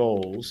set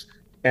goals.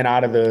 And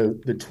out of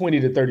the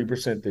 20 to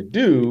 30% that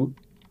do,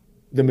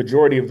 the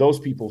majority of those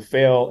people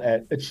fail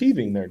at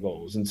achieving their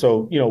goals. And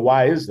so,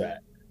 why is that?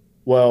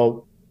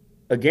 Well,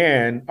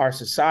 again, our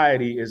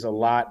society is a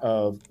lot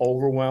of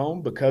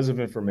overwhelm because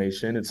of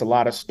information. It's a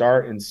lot of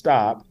start and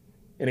stop.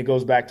 And it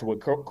goes back to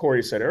what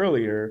Corey said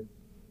earlier.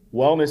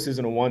 Wellness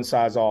isn't a one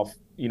size off,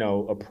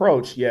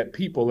 approach, yet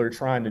people are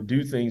trying to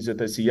do things that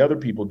they see other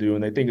people do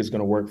and they think it's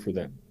going to work for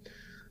them.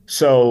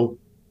 So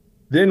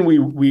then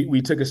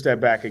we took a step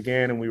back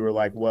again and we were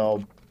like,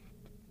 well,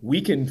 we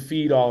can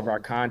feed all of our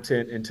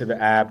content into the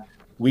app.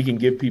 We can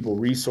give people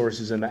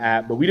resources in the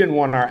app, but we didn't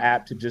want our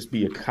app to just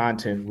be a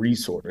content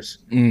resource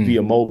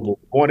via mobile.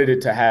 We wanted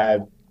it to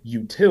have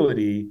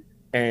utility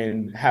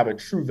and have a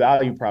true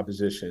value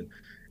proposition.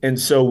 And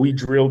so we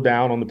drilled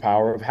down on the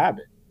power of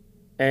habit.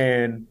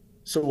 And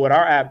so what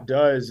our app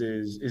does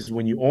is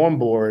when you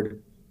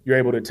onboard, you're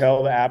able to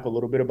tell the app a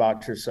little bit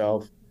about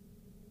yourself.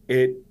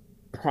 It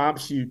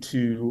prompts you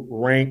to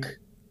rank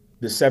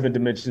the 7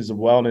 dimensions of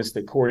wellness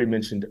that Corey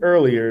mentioned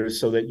earlier,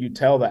 so that you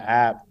tell the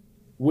app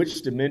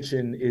which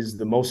dimension is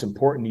the most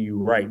important to you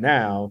right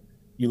now.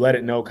 You let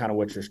it know kind of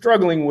what you're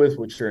struggling with,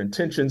 what your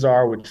intentions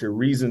are, what your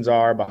reasons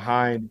are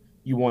behind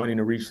you wanting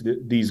to reach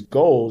these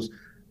goals.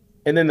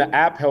 And then the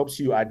app helps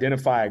you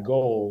identify a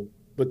goal.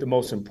 But the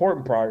most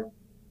important part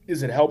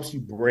is it helps you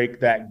break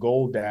that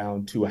goal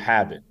down to a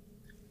habit.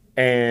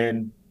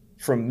 And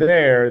from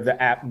there,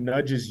 the app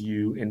nudges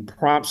you and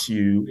prompts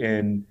you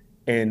and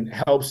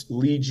helps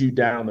lead you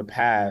down the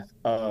path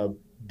of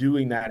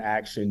doing that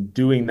action,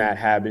 doing that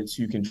habit,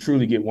 so you can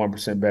truly get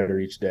 1% better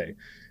each day.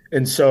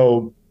 And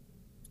so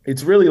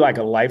it's really like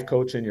a life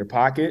coach in your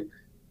pocket.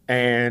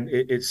 And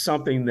it's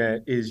something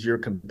that is your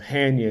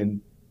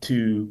companion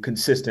to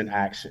consistent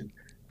action.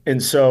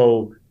 And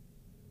so,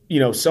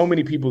 so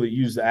many people that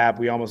use the app,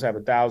 we almost have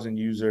 1,000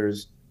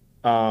 users,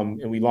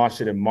 and we launched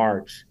it in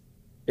March.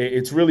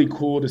 It's really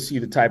cool to see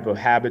the type of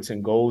habits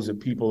and goals that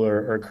people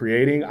are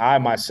creating. I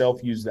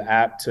myself use the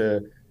app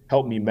to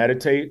help me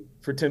meditate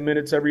for 10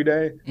 minutes every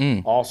day.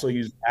 Also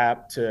use the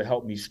app to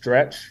help me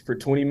stretch for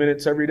 20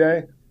 minutes every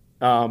day.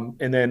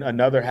 And then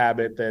another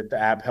habit that the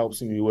app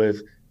helps me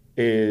with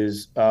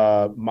is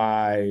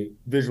my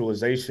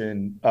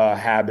visualization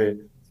habit.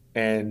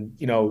 And,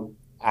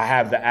 I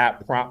have the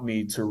app prompt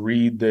me to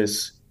read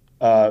this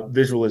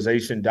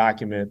visualization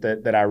document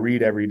that I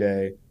read every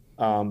day,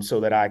 so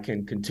that I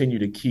can continue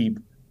to keep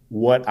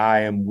what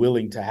I am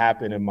willing to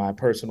happen in my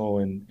personal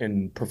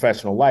and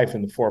professional life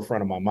in the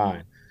forefront of my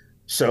mind.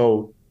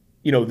 So,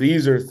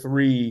 these are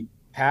 3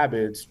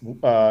 habits,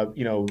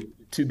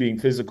 2 being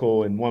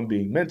physical and 1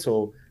 being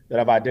mental, that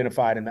I've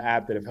identified in the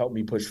app that have helped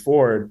me push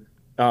forward.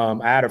 I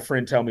had a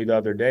friend tell me the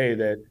other day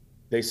that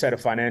they set a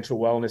financial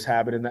wellness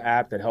habit in the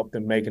app that helped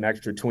them make an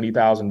extra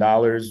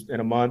 $20,000 in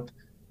a month.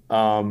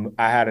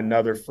 I had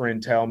another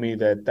friend tell me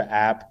that the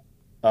app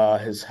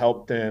has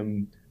helped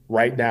them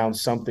write down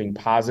something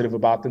positive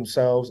about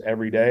themselves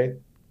every day,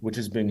 which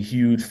has been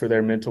huge for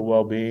their mental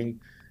well-being.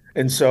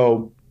 And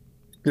so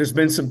there's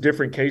been some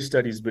different case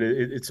studies, but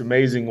it's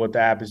amazing what the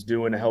app is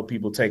doing to help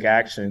people take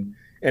action.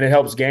 And it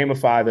helps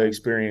gamify the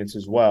experience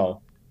as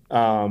well.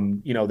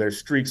 There's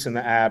streaks in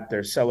the app,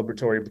 there's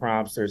celebratory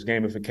prompts, there's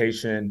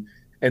gamification,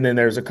 and then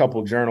there's a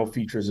couple journal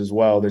features as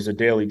well. There's a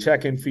daily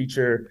check-in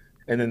feature,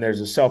 and then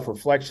there's a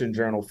self-reflection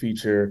journal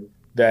feature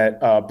that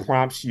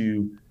prompts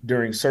you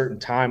during certain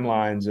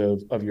timelines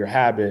of your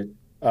habit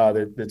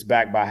that's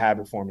backed by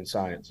habit forming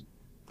science.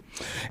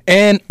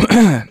 And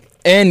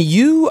and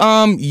you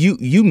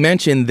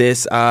mentioned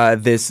this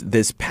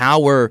this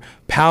power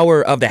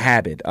of the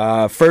habit.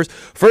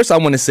 First I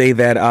want to say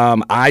that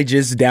I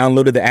just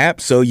downloaded the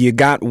app, so you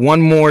got one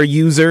more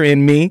user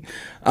in me.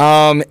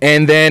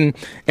 And then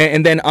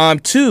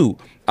two,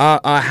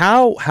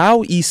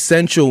 how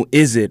essential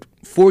is it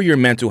for your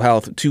mental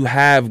health to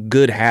have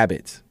good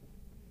habits?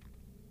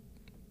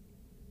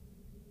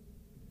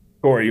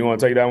 Corey, you want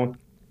to take that one?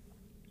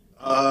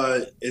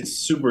 It's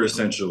super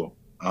essential.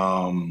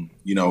 One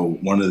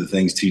of the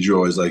things Tidra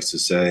always likes to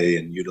say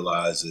and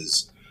utilize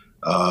is,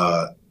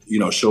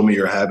 show me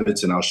your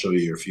habits and I'll show you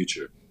your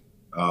future.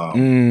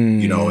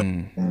 When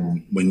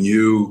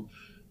you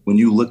when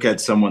you look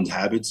at someone's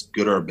habits,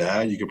 good or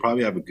bad, you can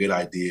probably have a good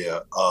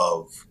idea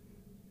of,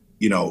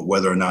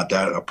 whether or not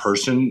that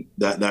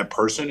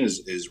person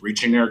is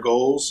reaching their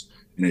goals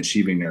and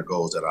achieving their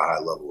goals at a high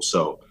level.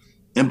 So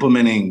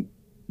implementing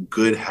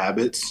good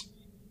habits,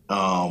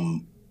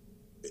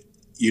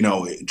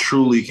 it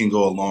truly can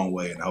go a long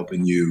way in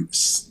helping you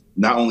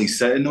not only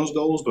setting those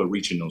goals, but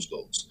reaching those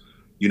goals.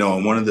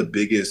 And one of the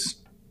biggest,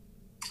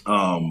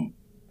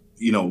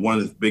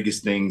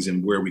 things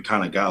and where we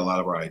kind of got a lot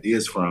of our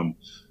ideas from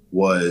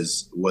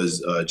was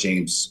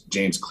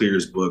James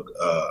Clear's book,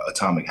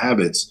 Atomic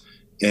Habits.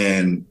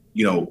 And,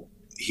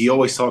 he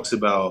always talks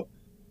about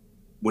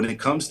when it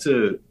comes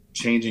to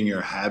changing your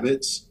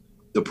habits,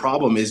 the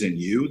problem isn't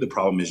you, the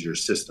problem is your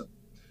system.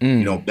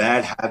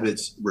 Bad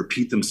habits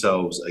repeat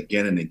themselves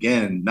again and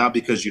again, not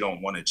because you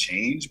don't want to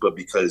change, but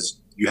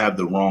because you have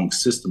the wrong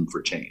system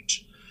for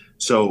change.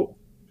 So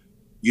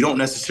you don't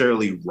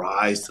necessarily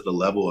rise to the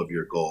level of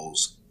your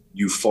goals.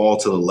 You fall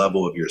to the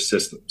level of your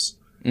systems.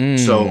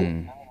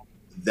 So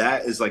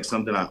that is like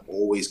something I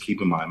always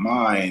keep in my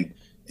mind.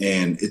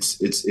 And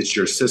it's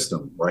your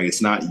system, right?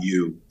 It's not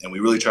you. And we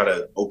really try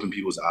to open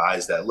people's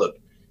eyes that, look,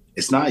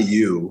 it's not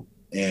you.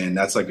 And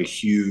that's like a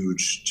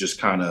huge just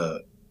kind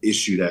of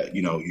issue that,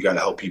 you got to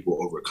help people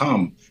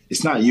overcome.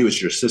 It's not you,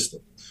 it's your system.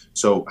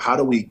 So how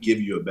do we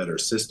give you a better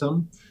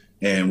system,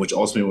 and which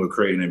ultimately will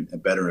create a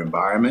better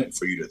environment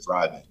for you to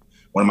thrive in?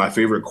 One of my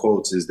favorite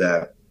quotes is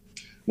that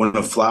when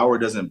a flower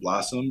doesn't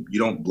blossom, you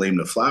don't blame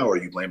the flower,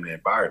 you blame the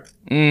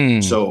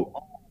environment. So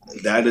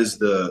that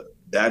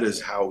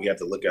is how we have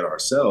to look at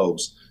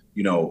ourselves.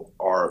 Do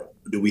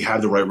we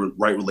have the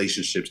right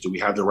relationships? Do we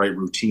have the right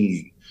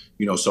routine?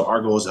 So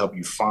our goal is to help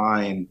you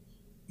find,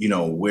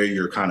 where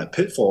your kind of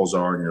pitfalls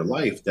are in your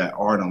life that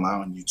aren't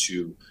allowing you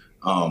to,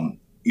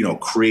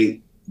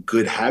 create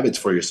good habits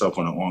for yourself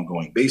on an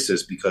ongoing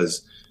basis.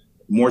 Because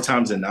more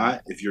times than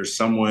not, if you're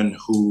someone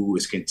who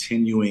is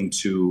continuing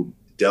to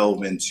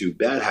delve into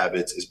bad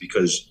habits, it's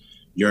because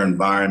your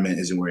environment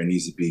isn't where it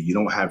needs to be. You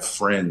don't have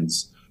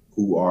friends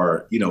who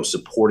are,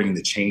 supporting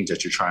the change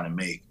that you're trying to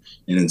make.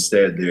 And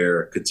instead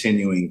they're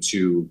continuing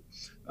to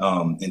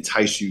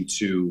entice you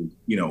to,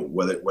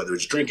 whether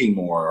it's drinking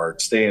more or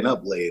staying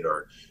up late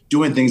or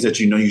doing things that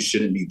you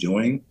shouldn't be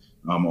doing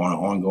on an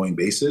ongoing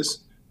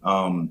basis.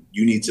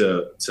 You need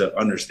to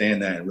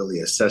understand that and really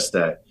assess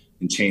that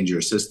and change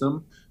your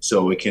system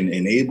so it can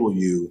enable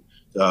you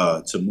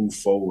to move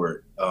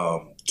forward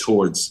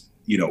towards,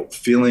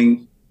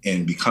 feeling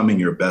and becoming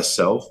your best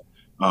self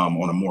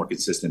on a more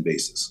consistent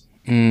basis.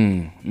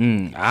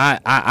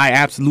 I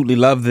absolutely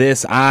love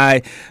this.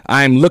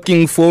 I'm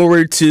looking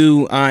forward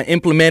to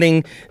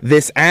implementing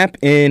this app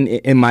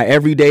in my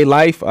everyday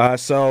life.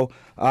 So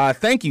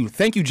thank you,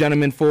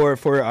 gentlemen,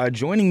 for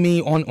joining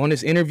me on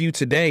this interview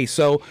today.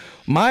 So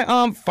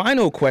my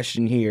final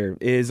question here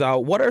is,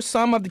 what are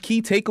some of the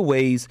key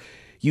takeaways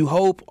you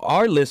hope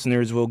our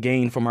listeners will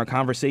gain from our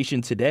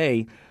conversation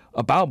today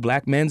about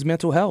Black men's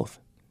mental health?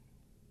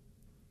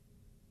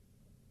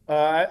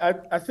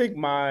 I think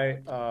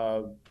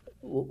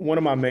one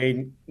of my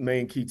main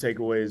key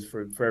takeaways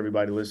for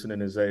everybody listening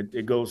is that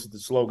it goes to the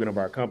slogan of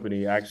our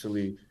company.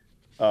 Actually,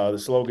 the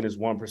slogan is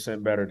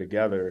 1% better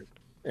together.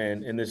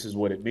 And this is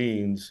what it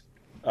means.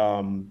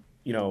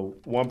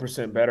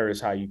 1% better is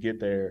how you get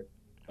there.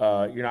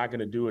 You're not going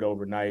to do it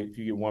overnight. If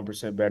you get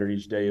 1% better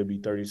each day, it'll be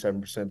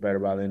 37% better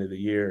by the end of the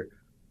year.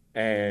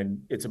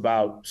 And it's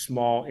about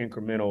small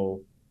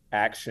incremental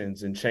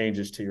actions and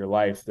changes to your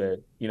life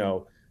that,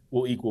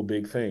 will equal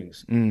big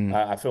things.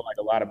 I feel like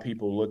a lot of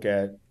people look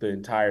at the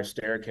entire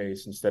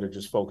staircase instead of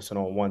just focusing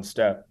on one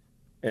step.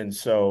 And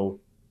so,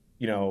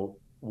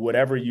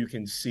 whatever you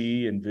can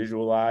see and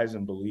visualize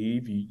and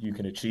believe, you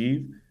can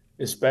achieve,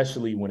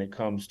 especially when it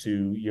comes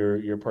to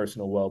your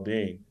personal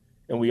well-being.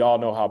 And we all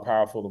know how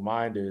powerful the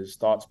mind is.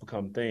 Thoughts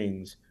become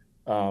things.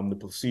 The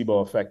placebo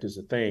effect is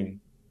a thing.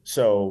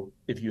 So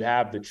if you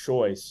have the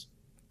choice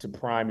to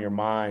prime your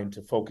mind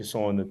to focus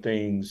on the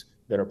things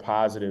that are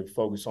positive,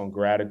 focus on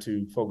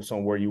gratitude, focus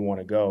on where you want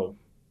to go,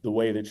 the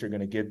way that you're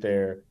going to get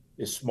there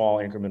is small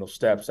incremental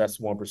steps. That's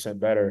 1%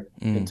 better.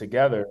 And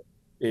together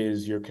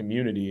is your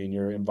community and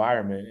your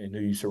environment and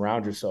who you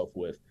surround yourself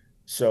with.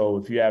 So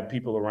if you have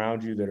people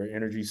around you that are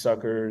energy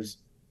suckers,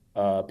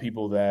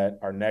 people that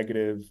are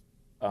negative,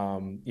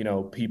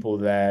 people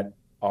that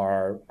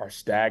are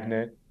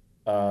stagnant,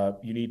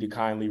 you need to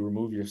kindly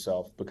remove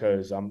yourself,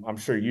 because I'm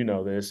sure you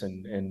know this,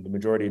 and the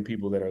majority of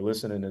people that are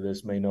listening to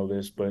this may know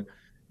this, but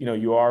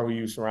you are who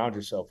you surround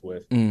yourself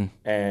with.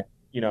 And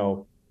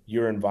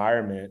your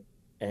environment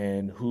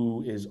and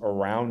who is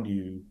around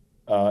you,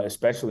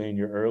 especially in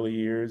your early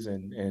years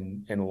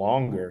and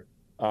longer,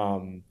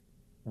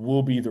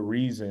 will be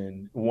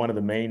one of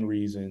the main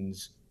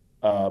reasons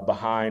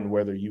behind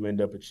whether you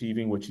end up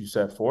achieving what you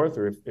set forth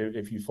or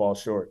if you fall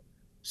short.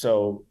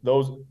 So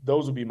those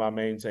would be my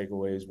main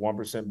takeaways: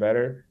 1%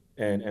 better,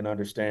 and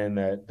understand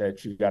that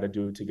you've got to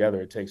do it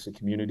together. It takes a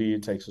community,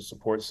 it takes a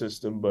support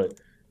system, but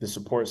the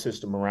support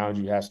system around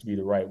you has to be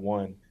the right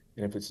one.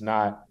 And if it's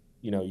not,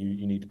 you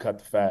need to cut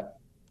the fat.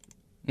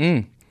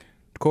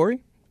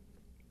 Corey?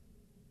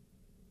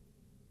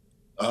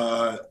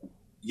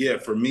 Yeah,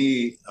 for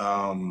me,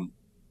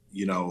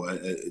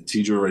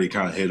 teacher already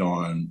kind of hit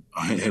on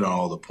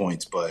all the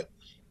points, but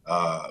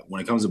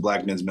when it comes to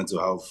Black men's mental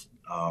health,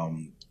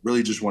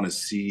 really just want to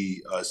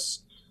see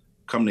us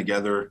come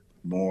together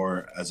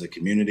more as a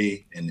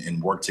community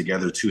and work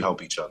together to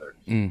help each other.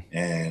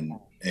 And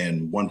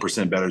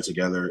 1% better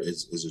together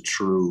is a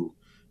true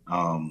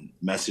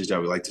message that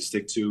we like to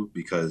stick to,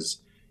 because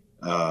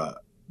I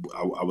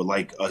would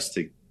like us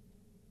to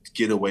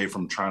get away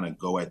from trying to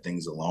go at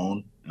things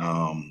alone,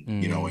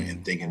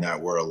 and thinking that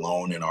we're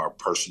alone in our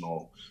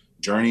personal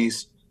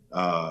journeys.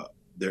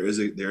 There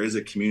is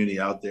a community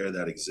out there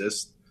that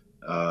exists,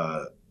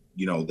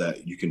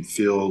 that you can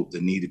feel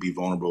the need to be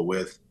vulnerable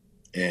with,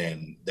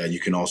 and that you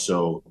can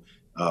also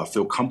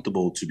feel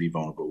comfortable to be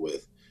vulnerable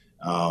with.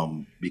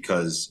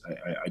 Because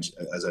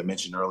as I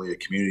mentioned earlier,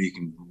 community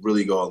can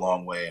really go a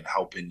long way in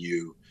helping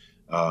you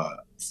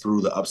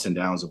through the ups and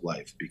downs of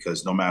life,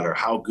 because no matter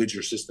how good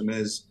your system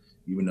is,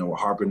 even though we're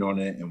harping on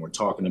it and we're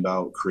talking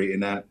about creating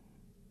that,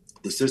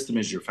 the system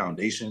is your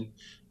foundation.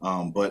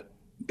 But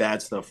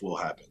bad stuff will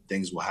happen.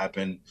 Things will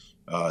happen.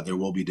 There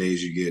will be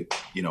days you get,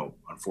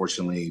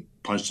 unfortunately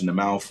punched in the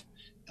mouth.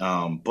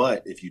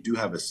 But if you do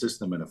have a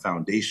system and a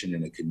foundation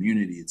and a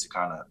community to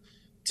kind of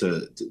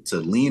to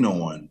lean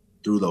on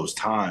through those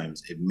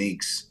times, it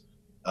makes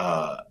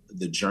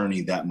the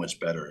journey that much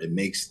better. It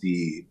makes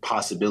the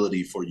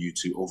possibility for you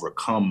to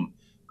overcome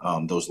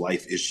those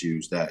life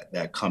issues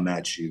that come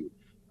at you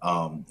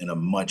in a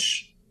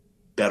much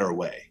better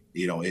way.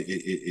 You'll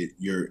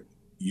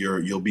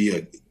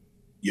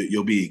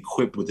be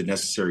equipped with the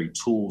necessary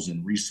tools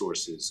and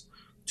resources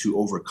to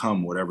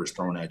overcome whatever's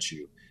thrown at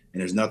you. And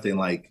there's nothing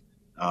like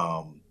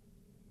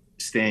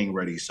staying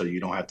ready so you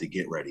don't have to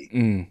get ready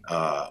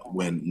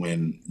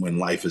when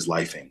life is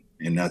lifing.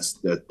 And that's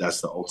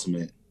the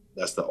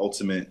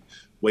ultimate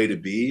way to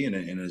be. And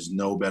there's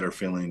no better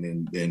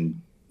feeling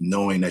than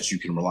knowing that you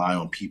can rely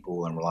on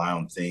people and rely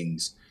on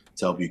things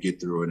to help you get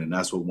through it. And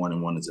that's what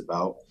 1-on-1 is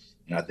about.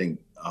 And I think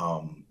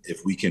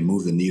if we can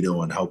move the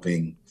needle in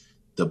helping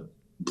the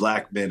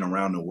Black men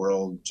around the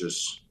world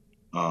just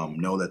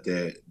know that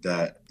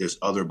there's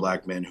other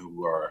Black men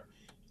who are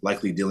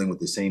likely dealing with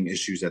the same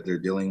issues that they're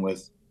dealing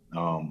with,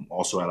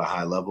 also at a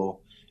high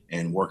level,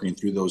 and working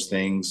through those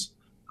things,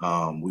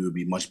 we would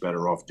be much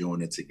better off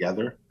doing it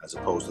together as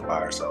opposed to by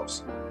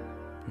ourselves.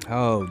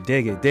 Oh,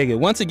 dig it.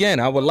 Once again,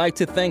 I would like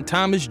to thank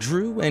Thomas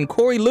Drew and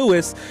Corey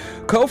Lewis,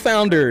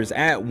 co-founders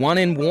at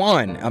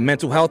 1-on-1, a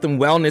mental health and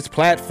wellness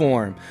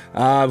platform,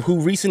 who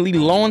recently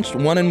launched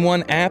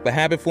 1-on-1 app, a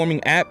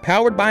habit-forming app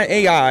powered by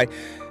AI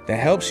that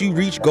helps you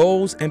reach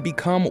goals and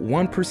become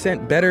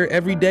 1% better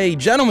every day.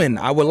 Gentlemen,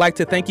 I would like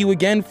to thank you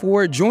again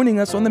for joining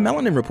us on the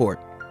Melanin Report.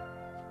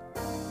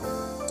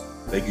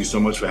 Thank you so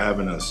much for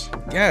having us.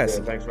 Yes.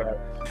 Yeah, thanks for having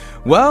us.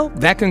 Well,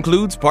 that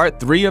concludes part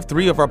 3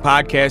 of our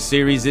podcast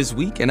series this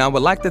week, and I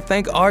would like to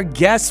thank our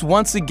guests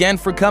once again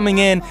for coming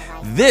in.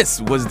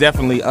 This was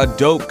definitely a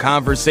dope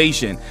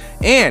conversation.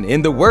 And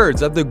in the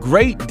words of the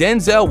great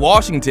Denzel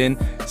Washington,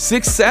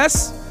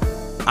 success?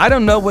 I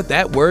don't know what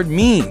that word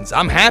means.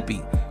 I'm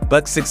happy.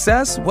 But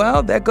success,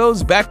 well, that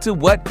goes back to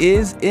what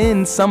is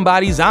in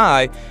somebody's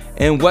eye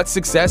and what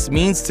success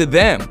means to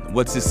them.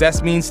 What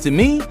success means to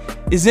me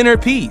is inner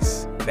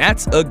peace.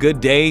 That's a good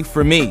day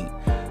for me.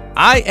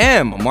 I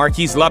am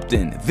Marquise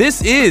Lupton.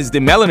 This is the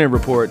Melanin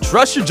Report.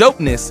 Trust your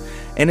dopeness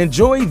and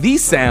enjoy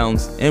these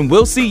sounds, and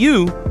we'll see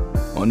you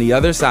on the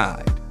other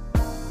side.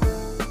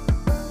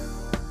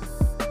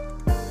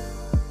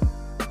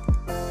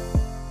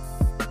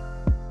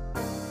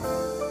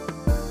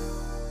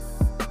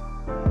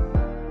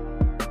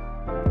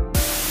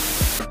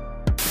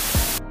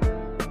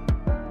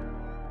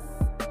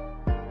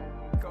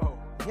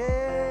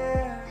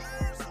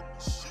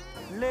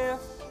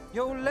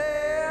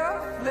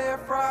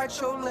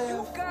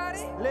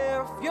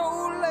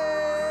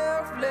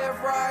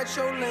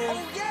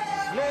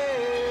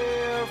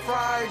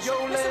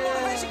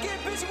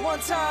 One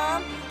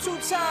time, 2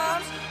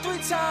 times, 3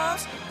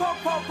 times, pump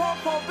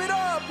it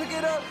up, pick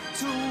it up,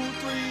 2,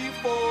 3,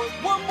 4,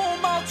 1 more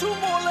mile, 2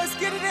 more, let's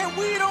get it in,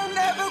 we don't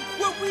ever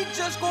quit, we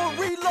just gonna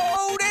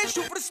reload and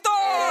shoot for the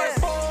stars.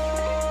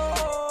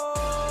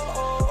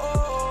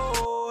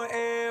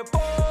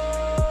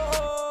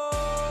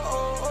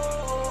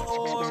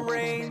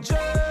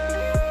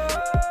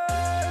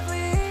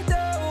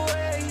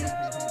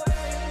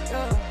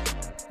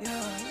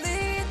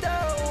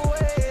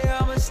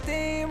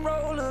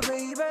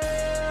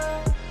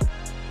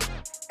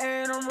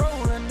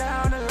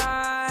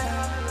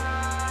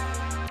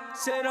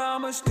 Said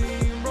I'm a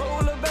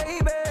steamroller,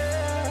 baby,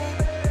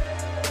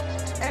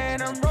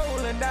 and I'm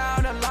rolling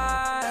down the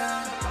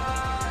line.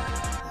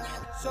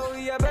 So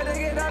you better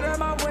get out of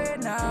my way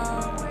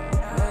now,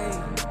 hey,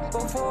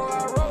 before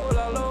I roll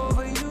all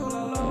over you.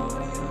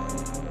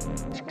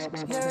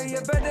 Yeah, you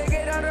better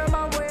get out of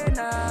my way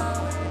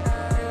now,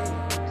 hey,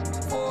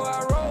 before I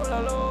roll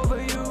all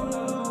over you.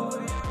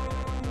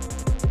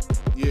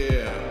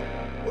 Yeah,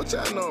 what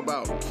y'all know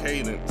about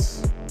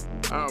cadence?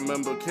 I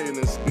remember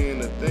cadence being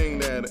the thing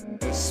that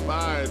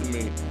inspired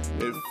me.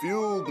 It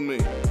fueled me.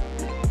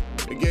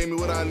 It gave me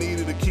what I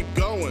needed to keep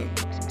going.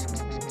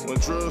 When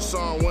drill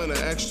song went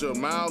an extra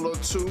mile or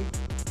two,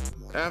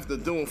 after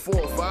doing 4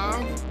 or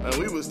 5, and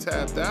we was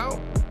tapped out,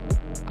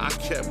 I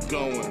kept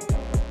going.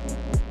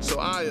 So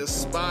I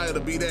aspire to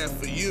be there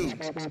for you,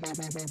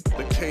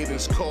 the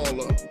cadence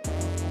caller.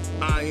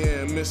 I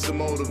am Mr.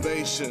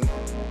 Motivation,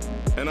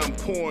 and I'm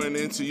pouring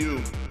into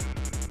you.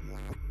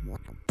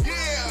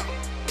 Yeah!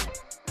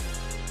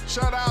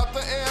 Shout out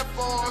the Air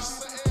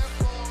Force.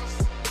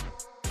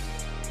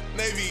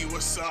 Navy,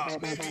 what's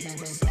up?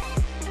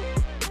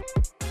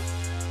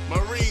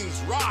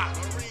 Marines rock.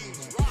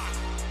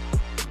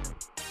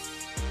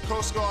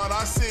 Coast Guard,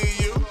 I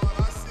see you.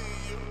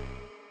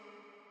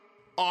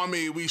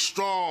 Army, we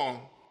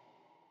strong.